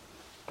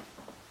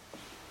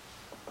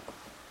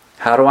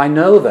 How do I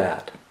know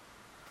that?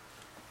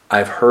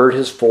 I've heard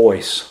his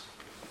voice,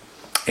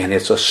 and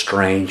it's a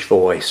strange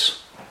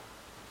voice.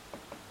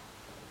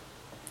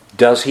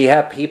 Does he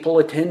have people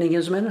attending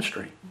his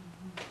ministry?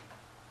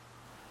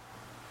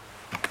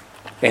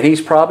 And he's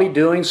probably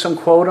doing some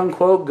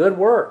quote-unquote good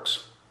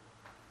works.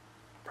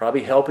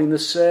 Probably helping the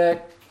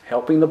sick,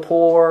 helping the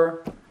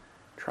poor,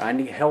 trying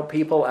to help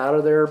people out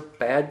of their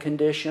bad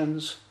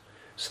conditions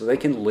so they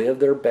can live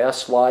their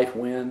best life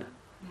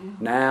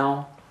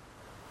now.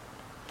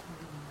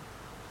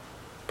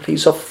 But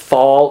he's a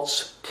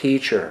false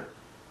teacher.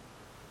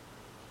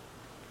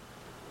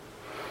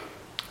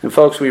 And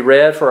folks, we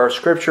read for our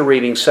scripture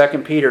reading 2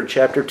 Peter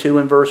chapter 2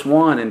 and verse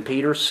 1, and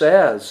Peter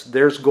says,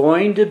 there's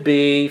going to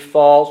be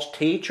false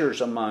teachers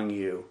among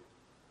you.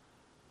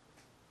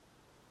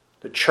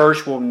 The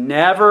church will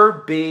never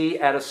be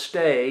at a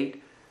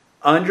state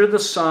under the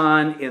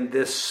sun in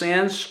this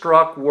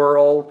sin-struck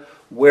world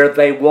where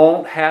they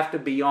won't have to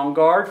be on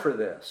guard for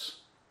this.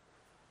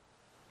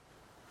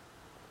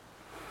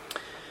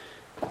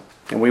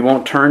 And we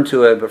won't turn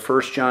to it, but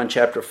 1 John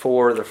chapter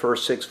 4, the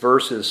first 6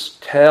 verses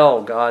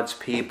tell God's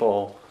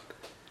people,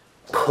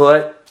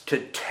 put to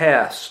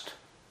test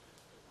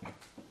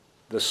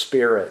the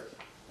Spirit,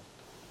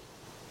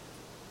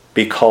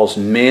 because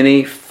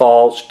many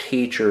false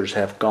teachers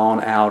have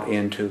gone out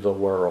into the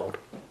world.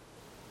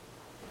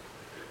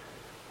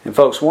 And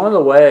folks, one of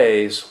the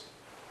ways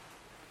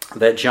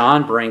that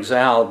John brings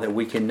out that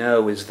we can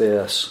know is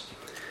this.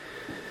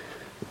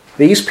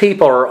 These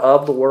people are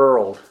of the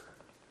world,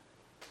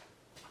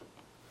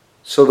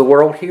 so the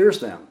world hears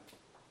them.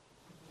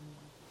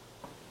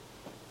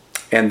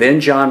 And then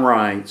John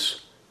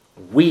writes,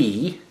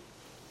 we,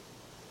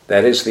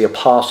 that is the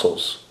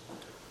apostles,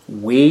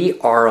 we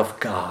are of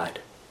God.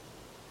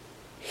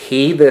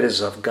 He that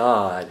is of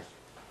God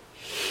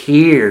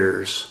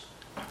hears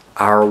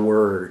our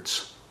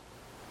words.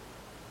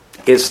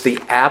 It's the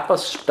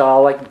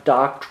apostolic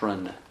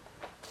doctrine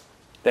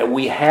that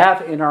we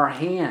have in our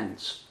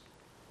hands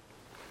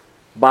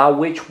by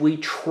which we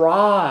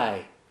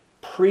try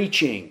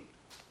preaching.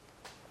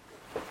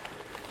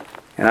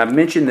 And I've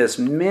mentioned this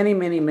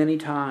many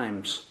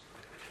times.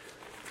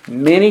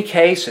 Many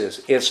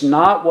cases, it's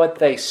not what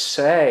they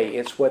say,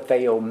 it's what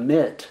they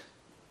omit.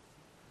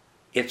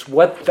 It's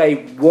what they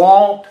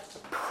won't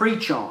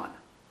preach on.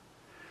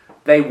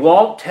 They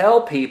won't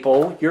tell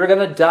people you're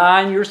going to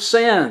die in your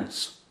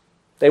sins.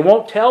 They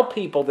won't tell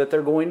people that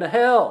they're going to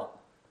hell.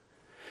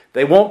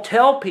 They won't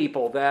tell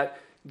people that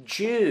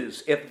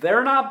Jews, if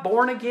they're not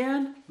born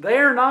again,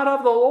 they're not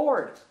of the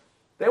Lord.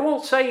 They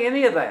won't say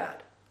any of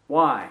that.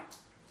 Why?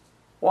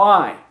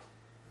 Why?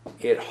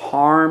 It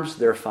harms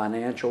their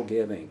financial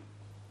giving.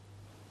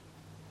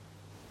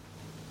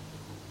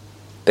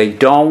 They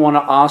don't want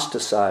to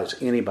ostracize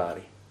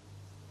anybody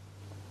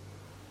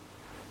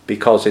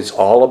because it's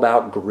all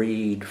about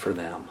greed for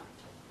them.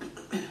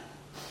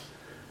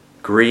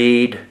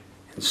 Greed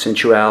and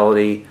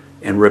sensuality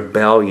and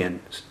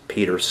rebellion,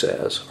 Peter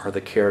says, are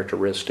the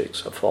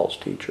characteristics of false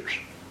teachers.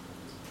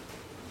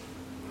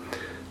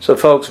 So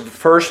folks,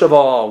 first of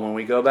all, when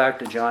we go back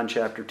to John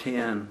chapter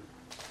 10,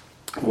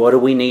 what do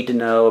we need to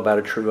know about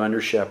a true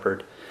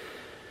under-shepherd?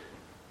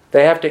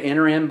 They have to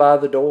enter in by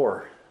the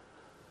door,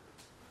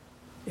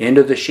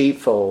 into the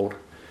sheepfold,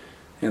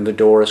 and the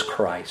door is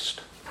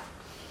Christ.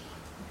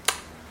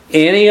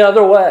 Any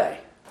other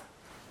way,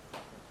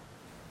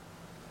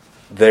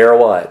 they're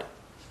what?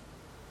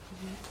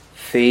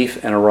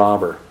 Thief and a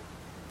robber.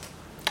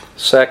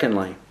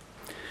 Secondly,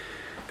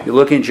 if you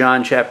look in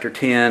John chapter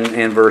 10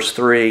 and verse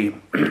 3,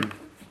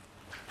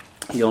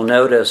 you'll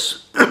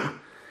notice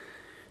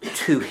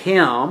to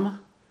him,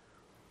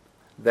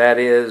 that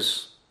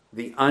is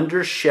the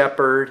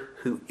under-shepherd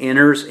who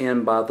enters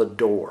in by the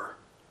door,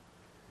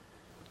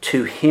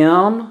 to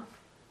him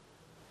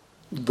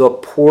the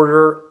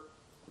porter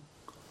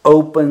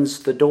opens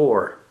the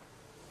door.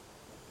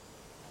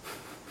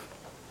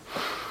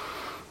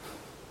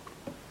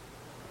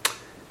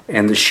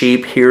 And the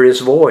sheep hear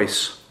his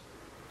voice,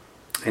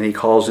 and he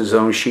calls his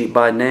own sheep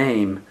by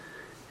name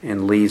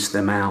and leads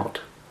them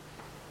out.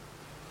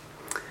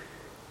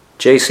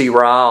 J.C.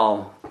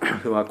 Ryle,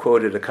 who I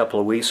quoted a couple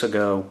of weeks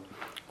ago,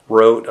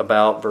 wrote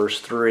about verse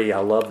 3. I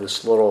love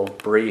this little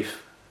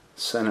brief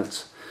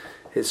sentence.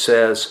 It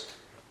says,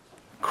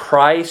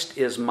 Christ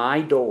is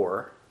my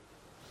door.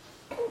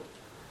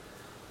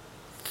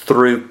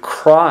 Through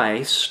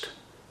Christ,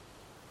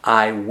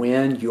 I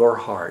win your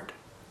heart.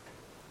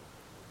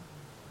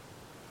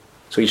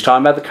 So he's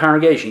talking about the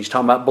congregation. He's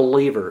talking about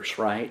believers,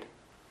 right?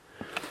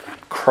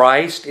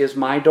 Christ is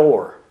my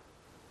door.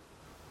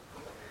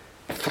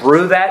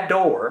 Through that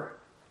door,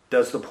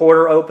 does the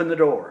porter open the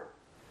door?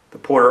 The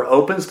porter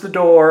opens the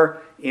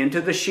door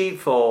into the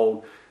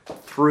sheepfold.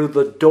 Through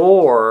the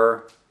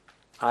door,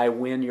 I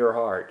win your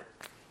heart.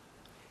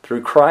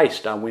 Through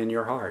Christ, I win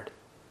your heart.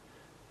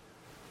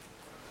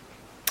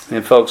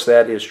 And folks,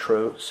 that is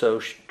true, so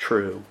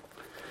true.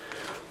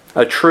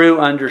 A true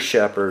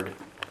under-shepherd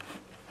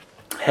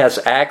has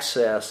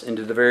access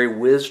into the very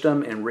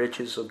wisdom and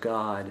riches of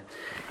God.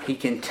 He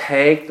can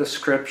take the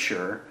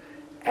Scripture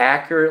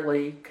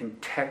accurately,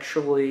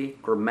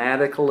 contextually,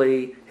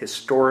 grammatically,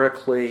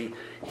 historically.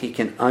 He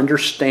can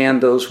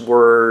understand those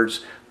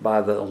words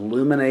by the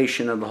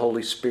illumination of the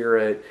Holy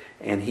Spirit,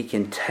 and he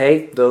can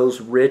take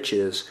those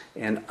riches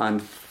and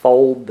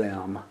unfold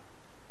them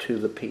to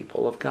the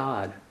people of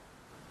God.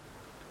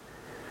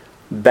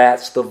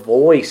 That's the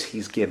voice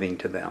he's giving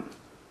to them.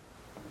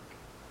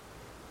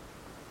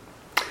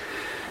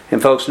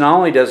 And folks, not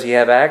only does he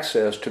have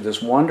access to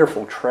this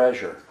wonderful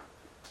treasure,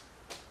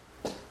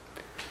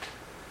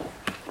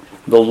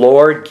 the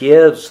Lord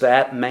gives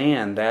that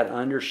man, that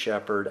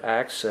under-shepherd,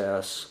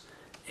 access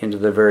into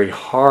the very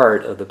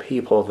heart of the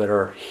people that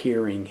are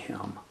hearing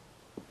him.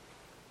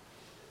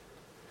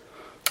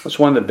 It's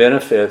one of the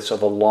benefits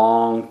of a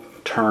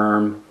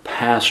long-term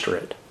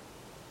pastorate,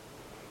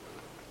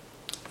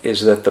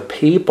 is that the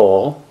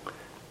people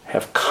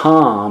have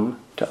come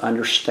to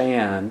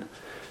understand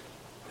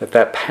that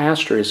that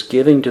pastor is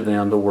giving to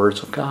them the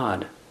words of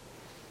God.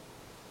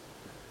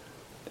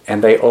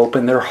 And they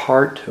open their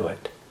heart to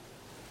it.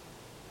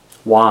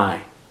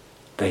 Why?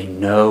 They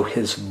know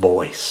his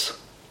voice.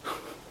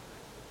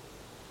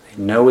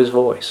 They know his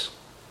voice.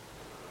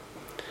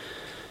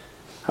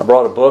 I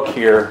brought a book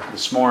here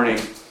this morning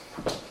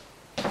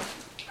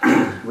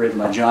written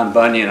by John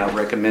Bunyan. I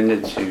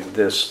recommended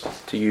this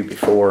to you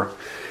before.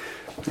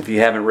 If you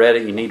haven't read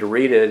it, you need to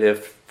read it.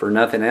 If for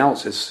nothing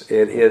else,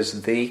 it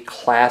is the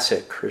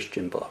classic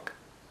Christian book.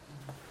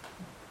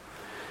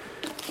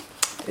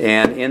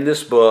 And in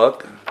this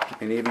book,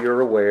 many of you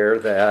are aware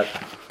that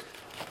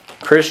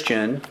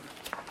Christian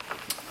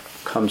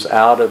comes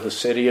out of the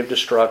city of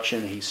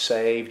destruction. He's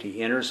saved.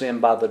 He enters in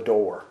by the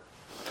door.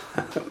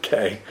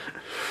 Okay.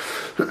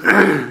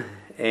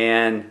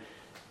 And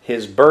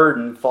his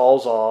burden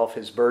falls off.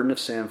 His burden of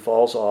sin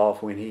falls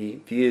off when he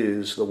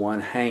views the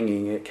one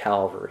hanging at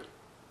Calvary.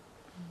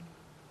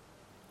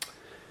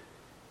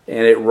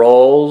 And it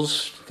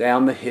rolls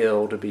down the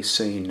hill to be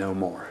seen no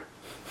more.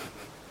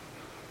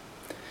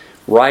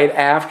 Right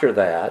after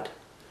that,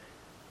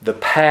 the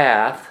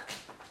path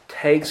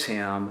takes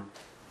him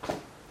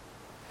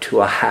to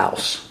a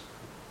house.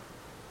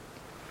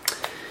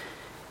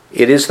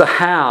 It is the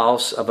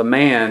house of a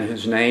man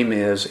whose name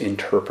is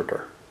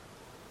Interpreter.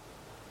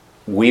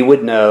 We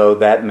would know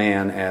that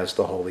man as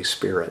the Holy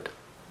Spirit.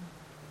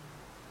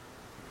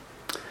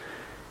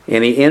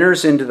 And he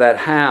enters into that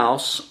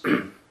house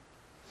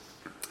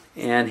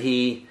and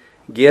he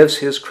gives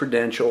his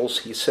credentials.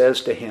 He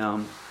says to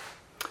him,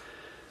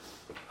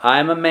 I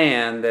am a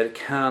man that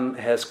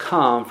has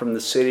come from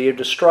the city of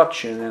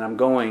destruction, and I'm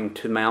going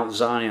to Mount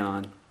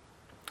Zion.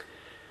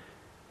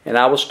 And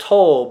I was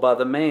told by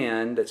the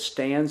man that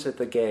stands at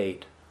the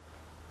gate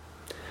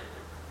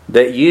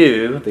that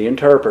you, the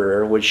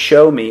interpreter, would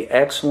show me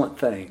excellent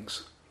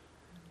things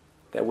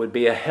that would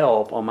be a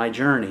help on my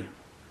journey.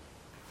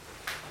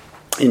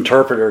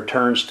 Interpreter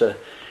turns to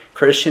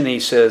Christian. He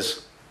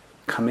says,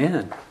 come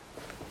in,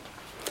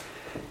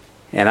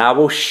 and I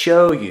will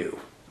show you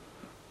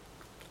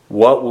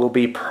what will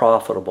be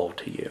profitable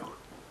to you.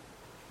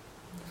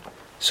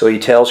 So he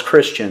tells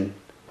Christian,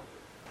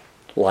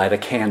 light a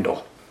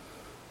candle,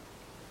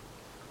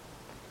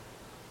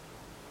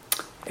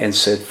 and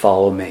said,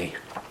 follow me.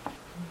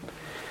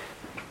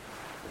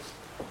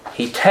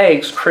 He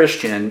takes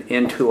Christian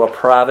into a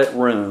private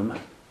room,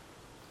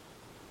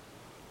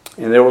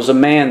 and there was a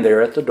man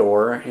there at the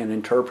door, and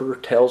Interpreter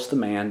tells the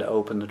man to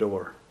open the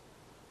door.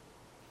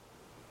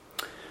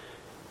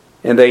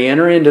 And they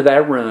enter into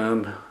that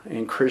room,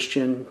 and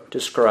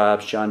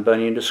John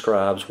Bunyan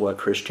describes what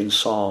Christian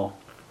saw.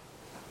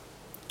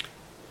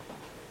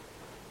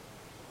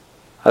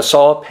 I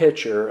saw a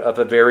picture of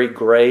a very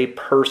gray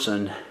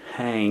person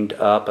hanged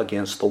up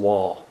against the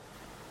wall.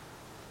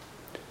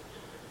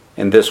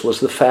 And this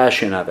was the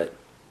fashion of it.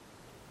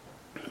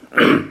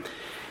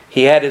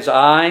 He had his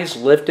eyes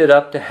lifted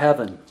up to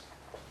heaven,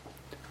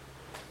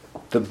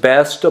 the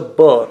best of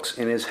books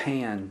in his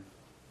hand.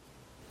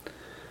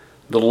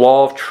 The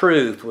law of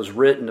truth was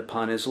written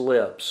upon his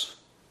lips.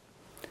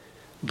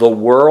 The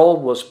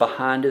world was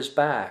behind his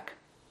back.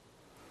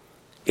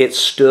 It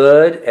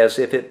stood as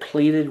if it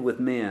pleaded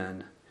with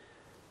men,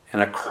 and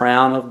a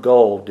crown of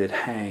gold did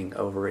hang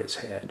over its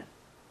head.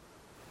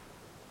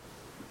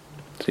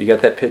 So you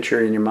got that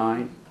picture in your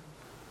mind?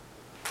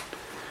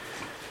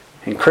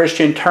 And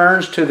Christian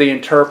turns to the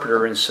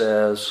interpreter and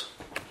says,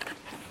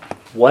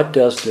 what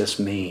does this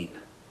mean?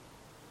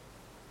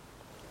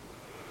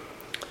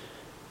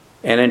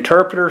 An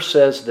interpreter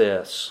says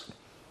this: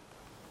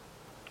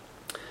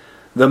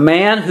 the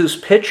man whose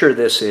picture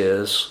this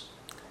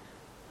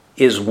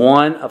is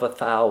one of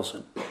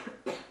 1,000.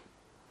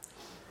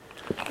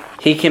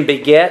 He can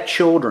beget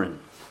children,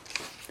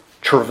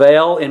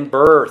 travail in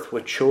birth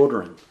with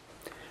children,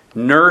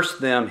 nurse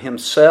them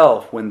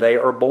himself when they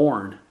are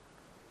born.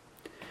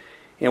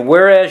 And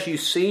whereas you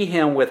see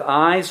him with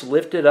eyes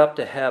lifted up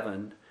to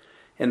heaven,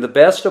 and the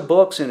best of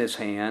books in his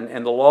hand,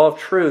 and the law of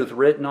truth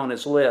written on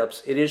his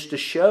lips, it is to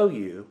show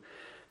you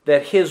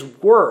that his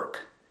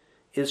work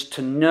is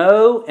to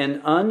know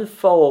and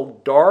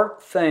unfold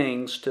dark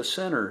things to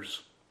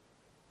sinners.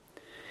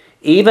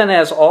 Even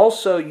as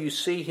also you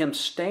see him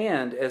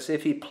stand as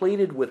if he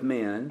pleaded with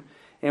men,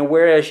 and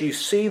whereas you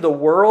see the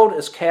world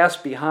is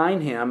cast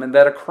behind him, and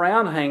that a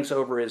crown hangs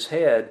over his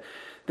head,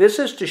 this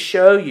is to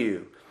show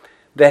you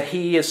that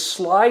he is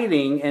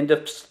slighting and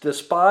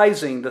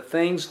despising the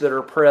things that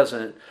are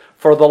present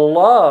for the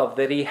love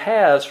that he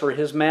has for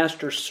his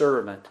master's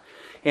servant.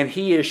 And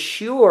he is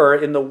sure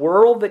in the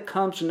world that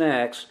comes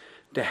next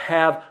to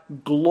have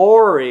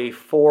glory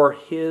for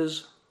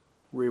his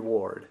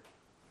reward.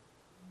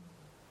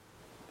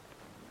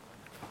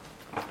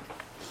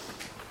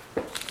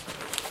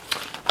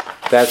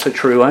 That's a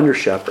true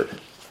under-shepherd.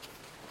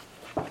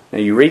 Now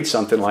you read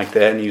something like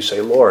that and you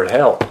say, Lord,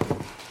 help.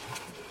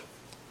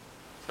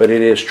 But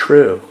it is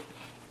true.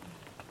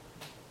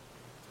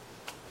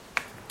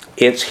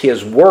 It's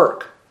his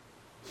work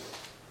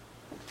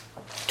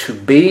to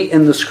be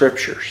in the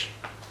Scriptures,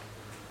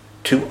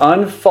 to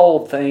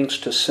unfold things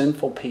to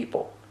sinful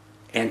people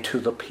and to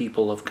the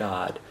people of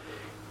God.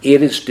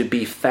 It is to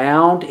be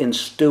found in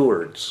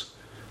stewards,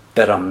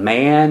 that a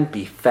man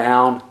be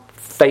found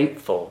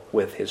faithful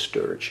with his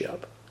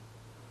stewardship.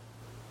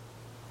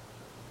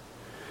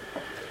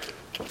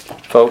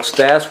 Folks,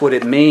 that's what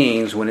it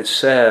means when it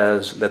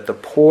says that the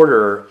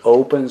porter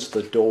opens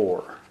the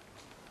door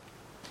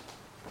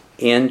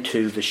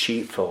into the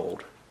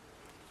sheepfold.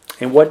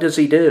 And what does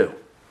he do?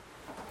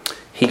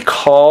 He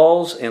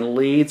calls and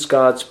leads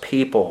God's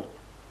people.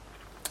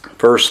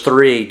 Verse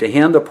 3, to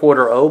him the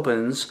porter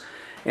opens,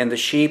 and the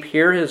sheep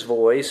hear his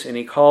voice, and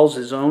he calls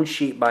his own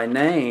sheep by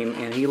name,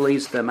 and he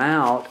leads them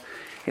out.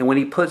 And when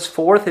he puts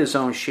forth his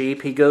own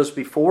sheep, he goes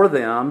before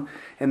them,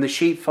 and the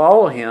sheep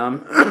follow him,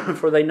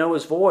 for they know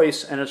his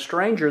voice, and a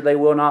stranger they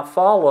will not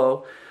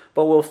follow,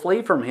 but will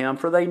flee from him,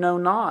 for they know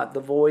not the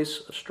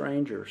voice of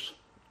strangers.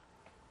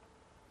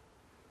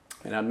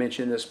 And I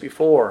mentioned this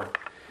before.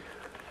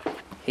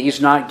 He's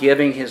not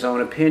giving his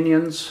own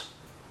opinions.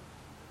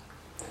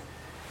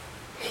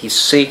 He's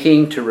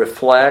seeking to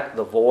reflect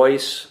the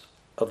voice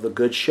of the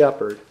Good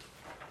Shepherd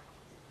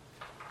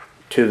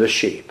to the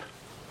sheep.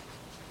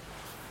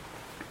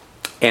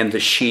 And the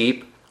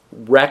sheep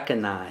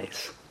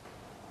recognize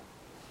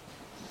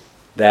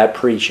that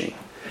preaching.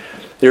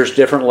 There's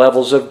different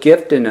levels of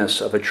giftedness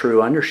of a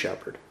true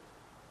under-shepherd.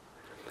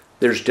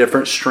 There's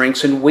different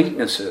strengths and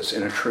weaknesses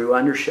in a true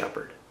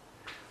under-shepherd.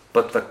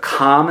 But the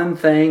common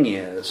thing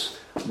is,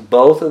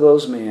 both of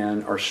those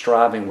men are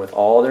striving with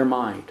all their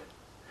might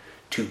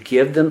to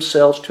give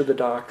themselves to the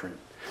doctrine,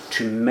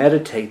 to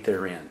meditate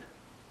therein,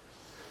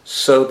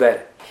 so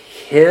that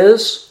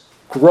his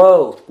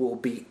growth will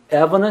be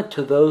evident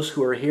to those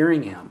who are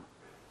hearing him,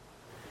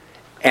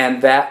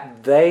 and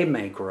that they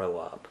may grow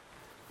up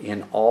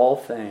in all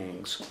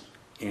things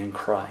in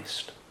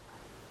Christ.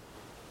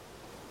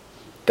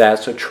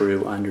 That's a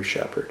true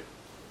under-shepherd.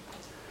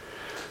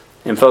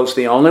 And folks,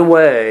 the only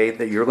way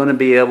that you're going to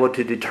be able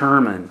to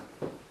determine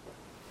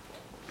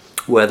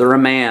whether a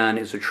man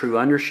is a true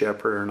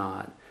under-shepherd or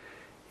not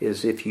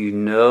is if you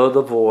know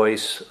the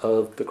voice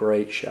of the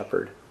great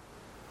shepherd.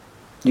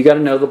 You got to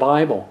know the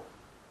Bible.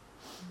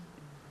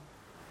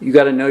 You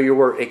got to know your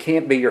word. It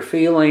can't be your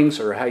feelings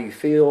or how you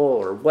feel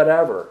or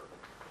whatever.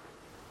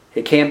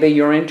 It can't be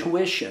your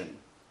intuition.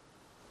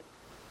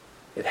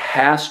 It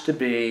has to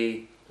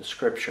be the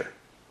Scripture.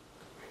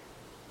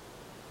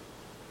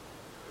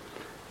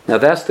 Now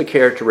that's the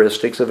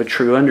characteristics of a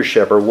true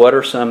under-shepherd. What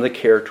are some of the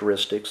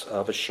characteristics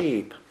of a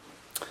sheep?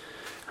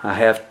 I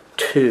have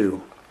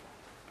two.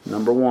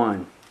 Number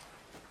one,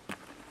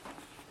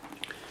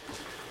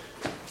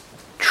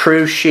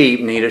 true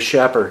sheep need a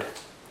shepherd.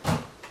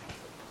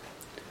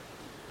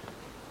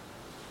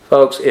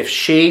 Folks, if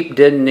sheep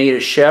didn't need a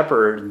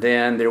shepherd,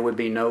 then there would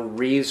be no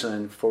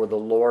reason for the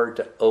Lord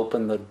to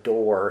open the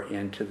door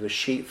into the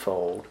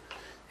sheepfold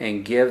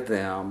and give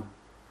them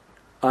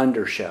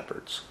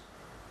under-shepherds.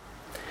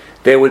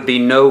 There would be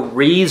no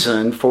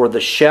reason for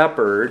the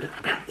shepherd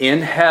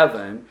in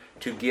heaven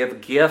to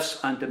give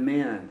gifts unto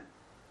men.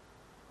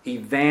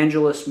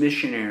 Evangelist,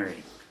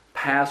 missionary,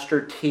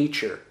 pastor,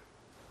 teacher.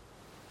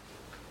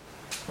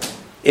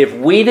 If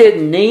we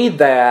didn't need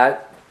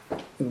that,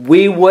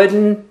 we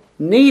wouldn't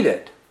need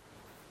it.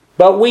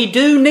 But we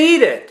do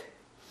need it.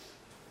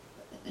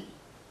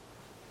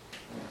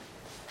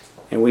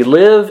 And we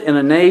live in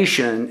a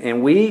nation,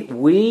 and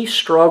we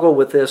struggle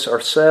with this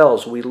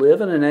ourselves. We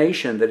live in a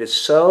nation that is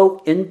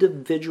so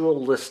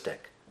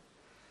individualistic.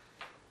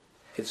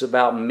 It's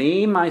about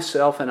me,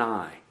 myself, and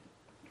I.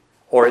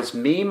 Or it's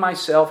me,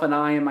 myself, and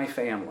I, and my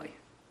family.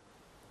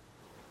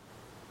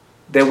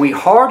 That we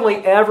hardly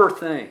ever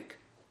think,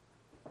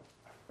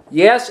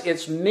 yes,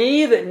 it's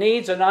me that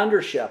needs an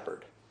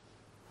under-shepherd.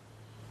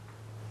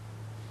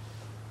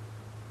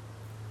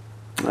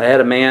 I had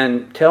a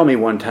man tell me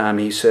one time,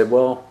 he said,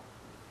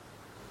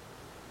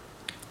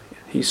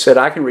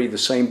 I can read the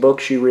same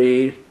books you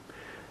read.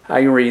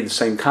 I can read the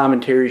same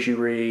commentaries you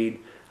read.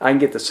 I can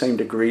get the same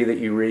degree that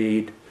you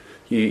read.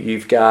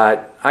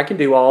 I can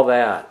do all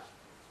that.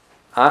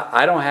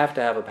 I don't have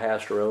to have a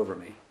pastor over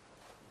me.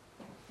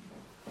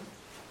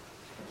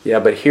 Yeah,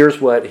 but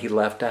here's what he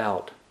left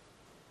out.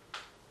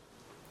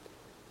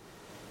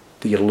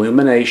 The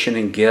illumination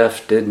and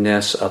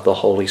giftedness of the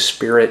Holy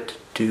Spirit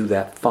do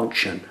that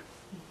function.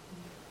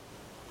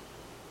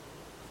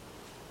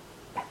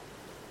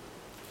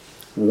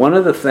 One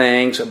of the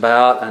things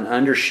about an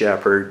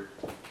under-shepherd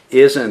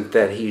isn't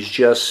that he's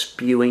just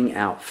spewing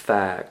out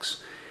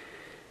facts.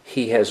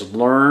 He has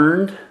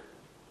learned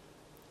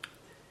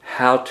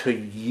how to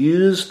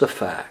use the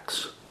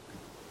facts,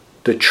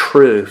 the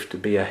truth, to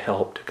be a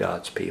help to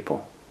God's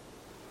people.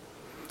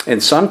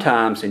 And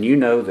sometimes, and you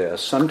know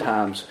this,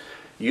 sometimes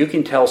you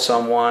can tell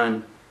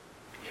someone,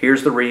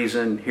 here's the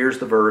reason, here's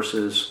the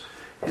verses,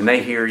 and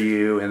they hear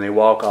you and they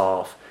walk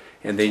off.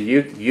 And then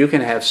you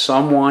can have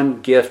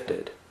someone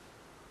gifted,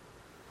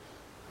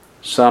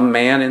 some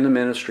man in the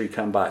ministry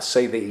come by,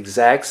 say the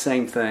exact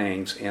same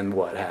things, and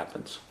what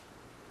happens?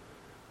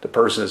 The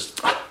person is,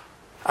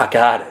 I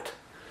got it.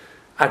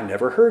 I've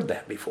never heard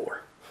that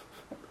before.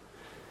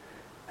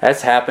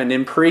 That's happened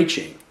in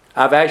preaching.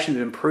 I've actually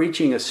been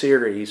preaching a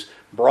series,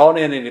 brought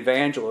in an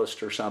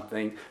evangelist or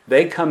something.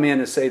 They come in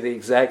and say the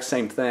exact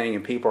same thing,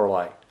 and people are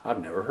like,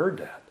 I've never heard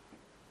that.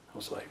 I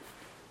was like,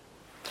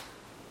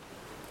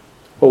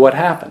 well, what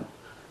happened?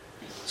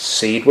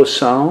 Seed was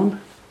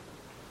sown.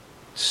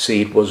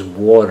 Seed was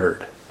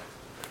watered.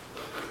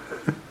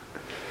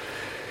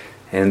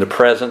 And in the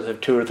presence of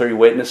 2 or 3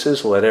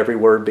 witnesses, let every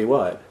word be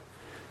what?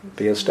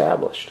 Be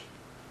established.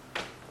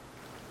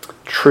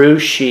 True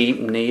sheep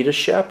need a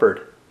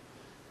shepherd.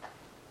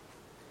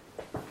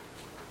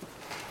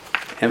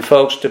 And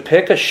folks, to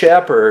pick a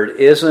shepherd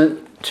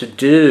isn't to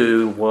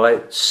do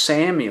what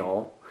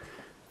Samuel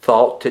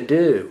thought to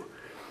do.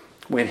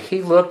 When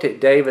he looked at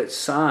David's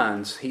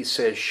sons, he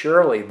says,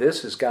 surely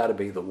this has got to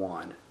be the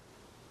one.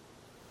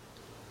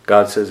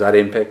 God says, I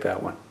didn't pick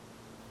that one.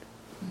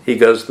 He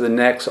goes to the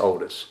next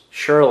oldest.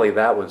 Surely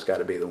that one's got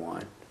to be the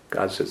one.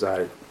 God says,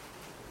 I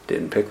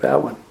didn't pick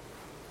that one.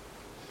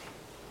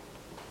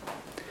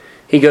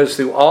 He goes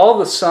through all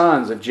the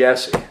sons of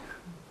Jesse.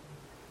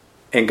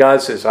 And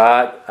God says,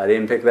 I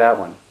didn't pick that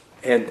one.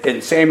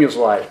 And Samuel's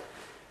like,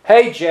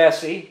 hey,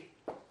 Jesse,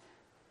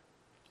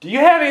 do you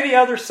have any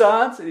other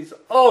sons? And he's,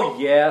 oh,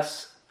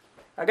 yes.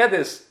 I got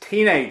this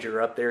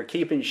teenager up there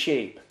keeping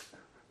sheep.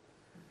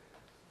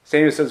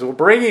 Samuel says, well,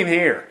 bring him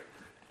here.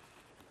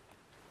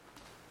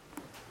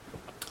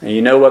 And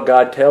you know what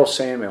God tells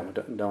Samuel,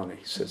 don't he?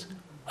 He says,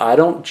 I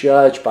don't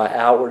judge by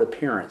outward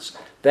appearance.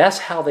 That's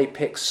how they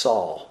picked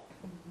Saul.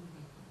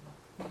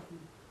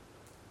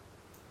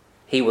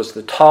 He was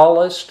the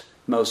tallest,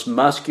 most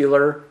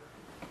muscular.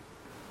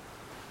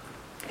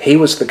 He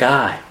was the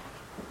guy.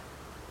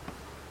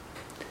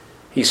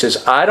 He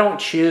says, I don't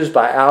choose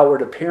by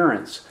outward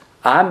appearance.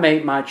 I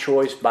make my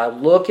choice by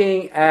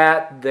looking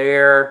at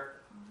their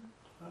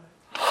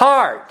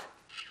heart.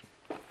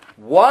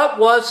 What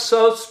was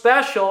so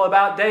special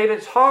about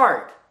David's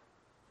heart?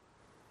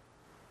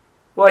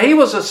 Well, he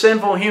was a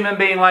sinful human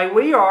being like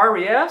we are,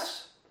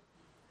 yes.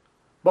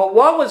 But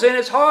what was in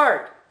his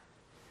heart?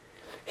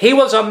 He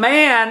was a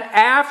man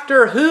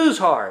after whose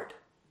heart?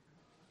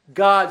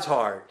 God's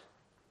heart.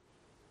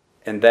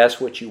 And that's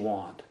what you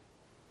want.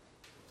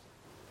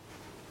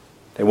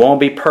 They won't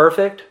be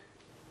perfect.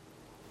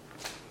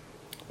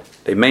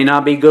 They may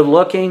not be good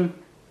looking.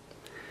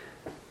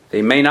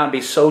 They may not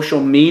be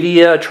social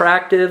media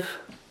attractive.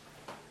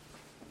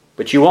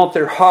 But you want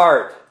their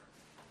heart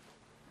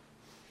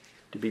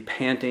to be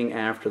panting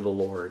after the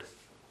Lord.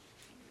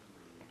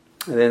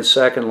 And then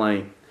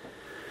secondly,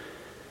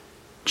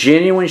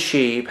 genuine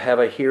sheep have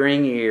a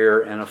hearing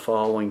ear and a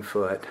following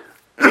foot.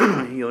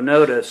 You'll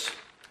notice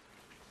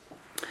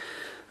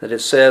that it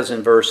says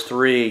in verse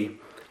 3,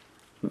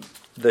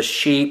 the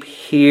sheep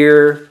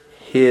hear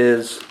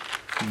his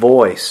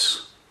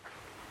voice.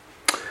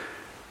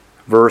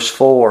 Verse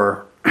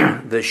 4,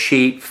 the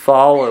sheep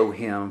follow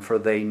him, for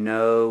they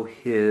know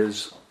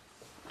his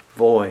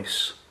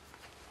voice.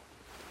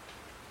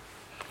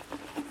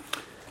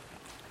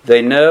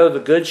 They know the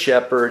good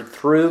shepherd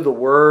through the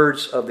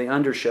words of the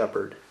under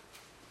shepherd.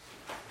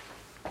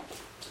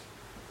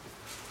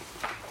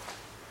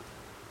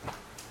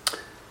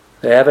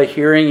 They have a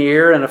hearing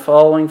ear and a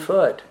following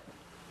foot.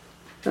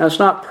 Now, it's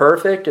not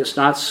perfect, it's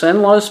not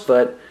sinless,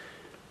 but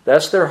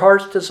that's their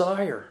heart's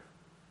desire.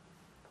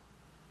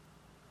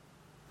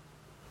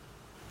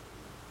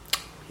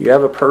 You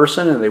have a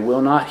person and they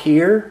will not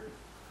hear.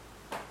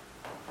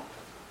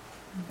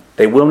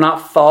 They will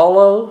not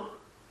follow.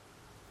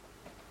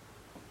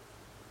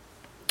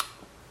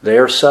 They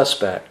are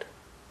suspect.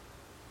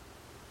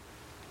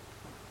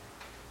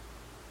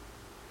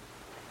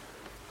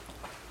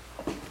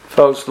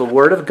 Folks, the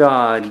Word of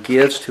God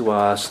gives to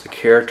us the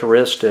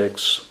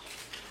characteristics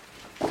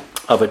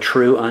of a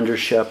true under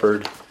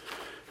shepherd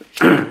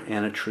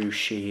and a true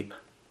sheep.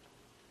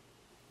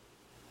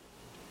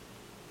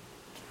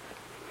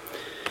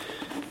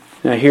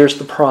 Now here's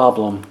the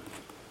problem.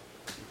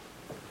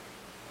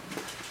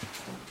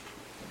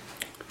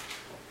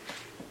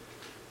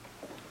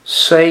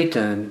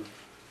 Satan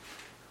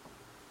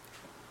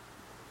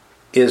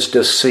is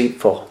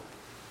deceitful.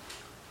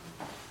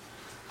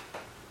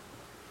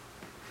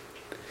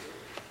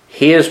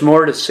 He is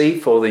more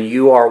deceitful than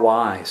you are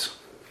wise.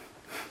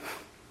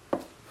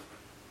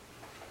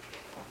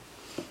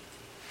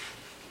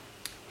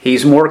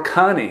 He's more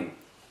cunning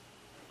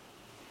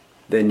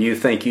than you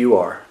think you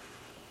are.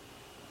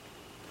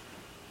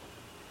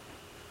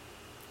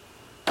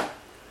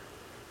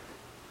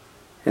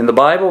 And the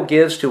Bible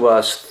gives to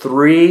us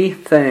 3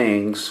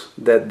 things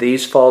that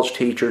these false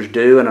teachers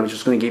do, and I'm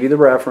just going to give you the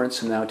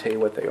reference and then I'll tell you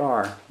what they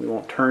are. We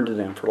won't turn to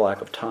them for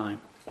lack of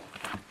time.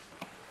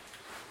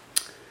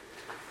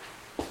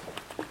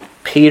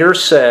 Peter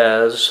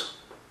says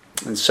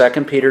in 2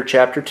 Peter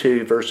chapter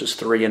 2, verses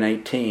 3 and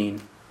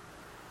 18,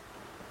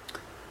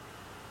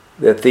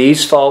 that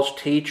these false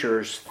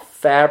teachers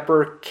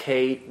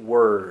fabricate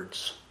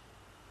words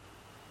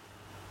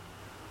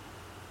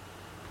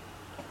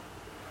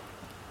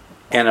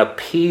and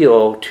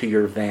appeal to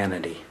your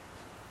vanity.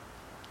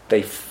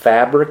 They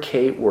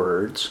fabricate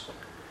words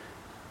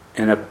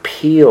and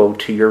appeal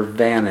to your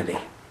vanity.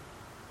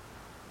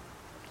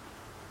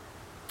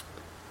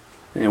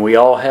 And we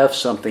all have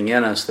something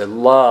in us that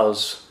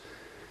loves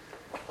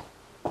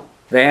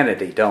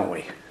vanity, don't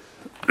we?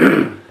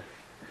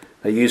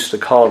 They used to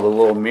call the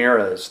little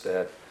mirrors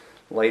that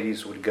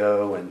ladies would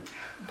go and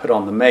put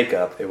on the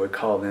makeup, they would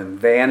call them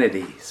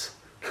vanities.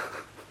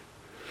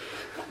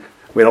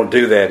 We don't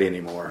do that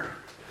anymore.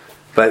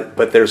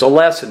 But there's a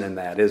lesson in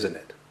that, isn't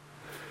it?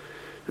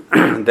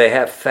 They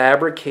have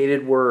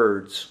fabricated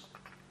words.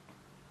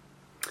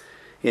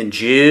 In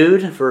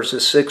Jude,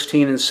 verses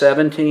 16 and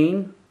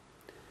 17,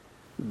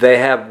 they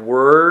have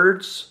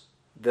words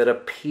that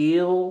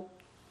appeal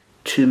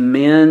to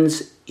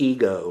men's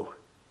ego.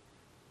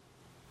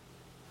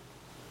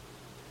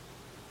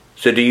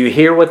 So do you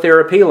hear what they're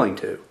appealing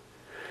to?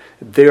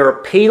 They're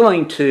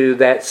appealing to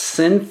that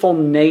sinful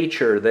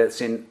nature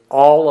that's in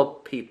all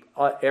of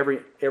people,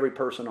 every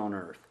person on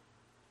earth.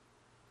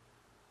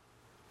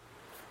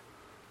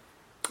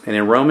 And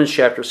in Romans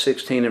chapter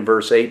 16 and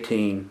verse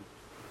 18,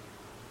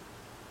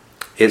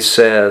 it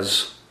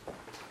says,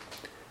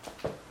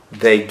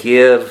 they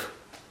give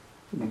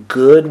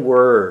good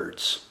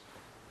words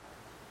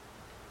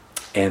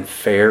and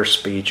fair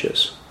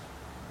speeches.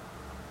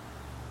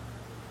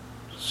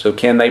 So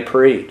can they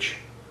preach?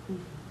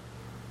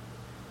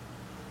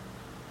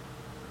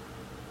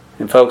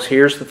 And folks,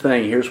 here's the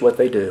thing. Here's what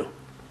they do.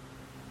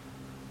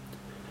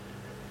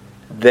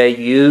 They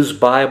use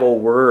Bible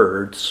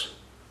words,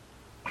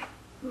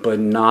 but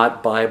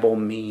not Bible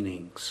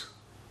meanings.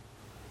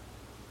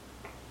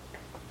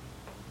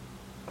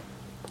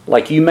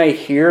 Like you may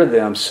hear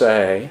them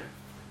say,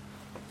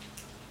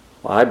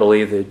 well, I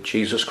believe that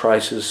Jesus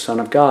Christ is the Son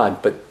of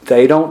God, but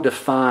they don't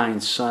define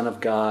Son of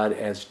God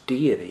as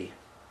deity.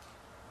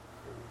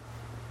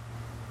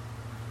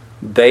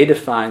 They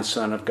define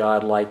Son of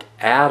God like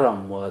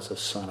Adam was a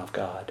Son of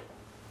God.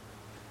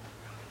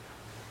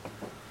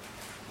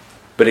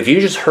 But if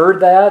you just heard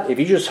that, if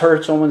you just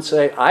heard someone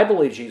say, I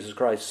believe Jesus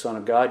Christ is the Son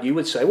of God, you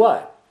would say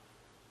what?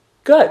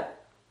 Good.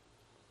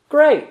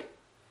 Great.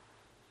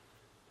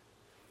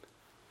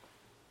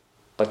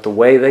 But the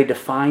way they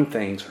define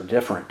things are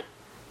different.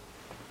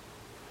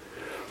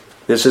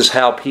 This is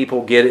how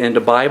people get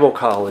into Bible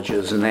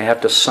colleges and they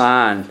have to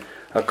sign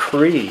a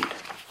creed.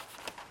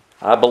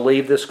 I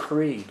believe this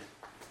creed.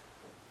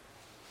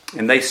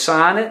 And they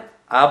sign it,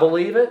 I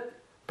believe it,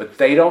 but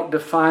they don't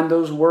define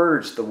those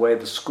words the way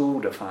the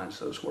school defines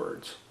those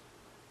words.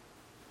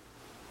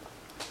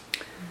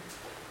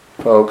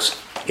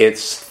 Folks,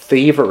 it's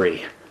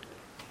thievery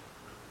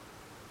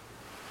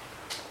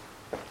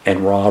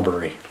and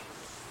robbery.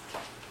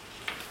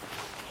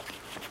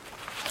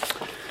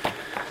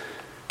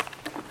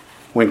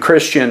 When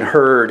Christian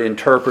heard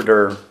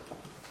interpreter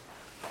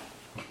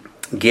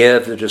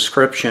give the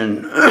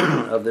description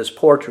of this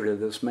portrait of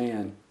this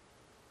man,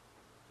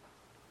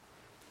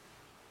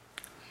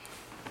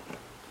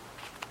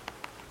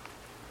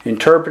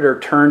 interpreter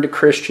turned to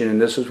Christian,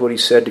 and this is what he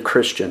said to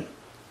Christian,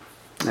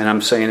 and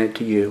I'm saying it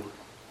to you.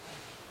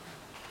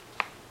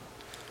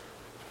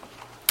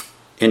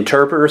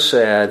 Interpreter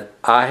said,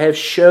 I have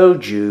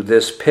showed you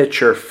this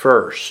picture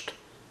first,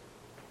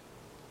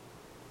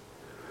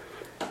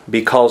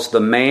 because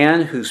the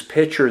man whose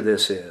picture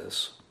this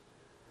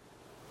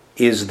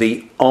is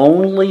the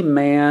only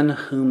man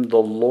whom the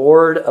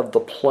Lord of the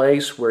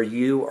place where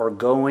you are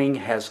going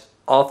has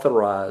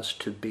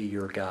authorized to be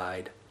your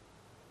guide.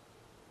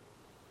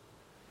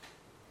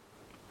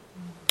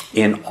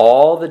 In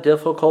all the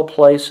difficult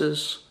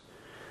places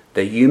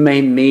that you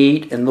may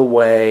meet in the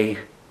way,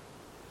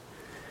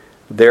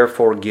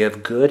 therefore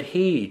give good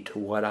heed to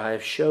what I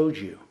have showed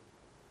you,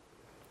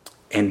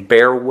 and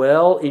bear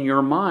well in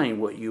your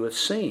mind what you have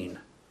seen,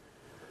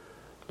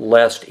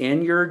 lest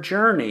in your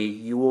journey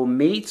you will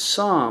meet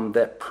some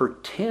that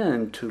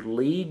pretend to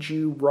lead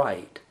you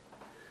right,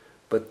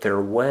 but their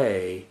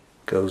way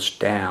goes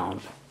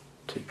down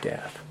to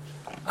death.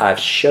 I've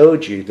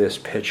showed you this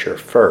picture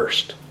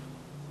first,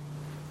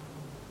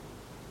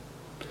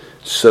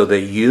 so that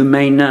you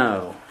may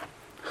know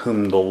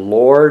whom the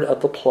Lord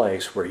of the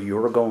place where you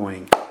are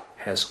going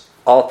has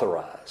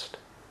authorized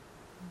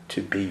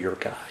to be your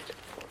guide.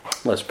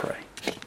 Let's pray.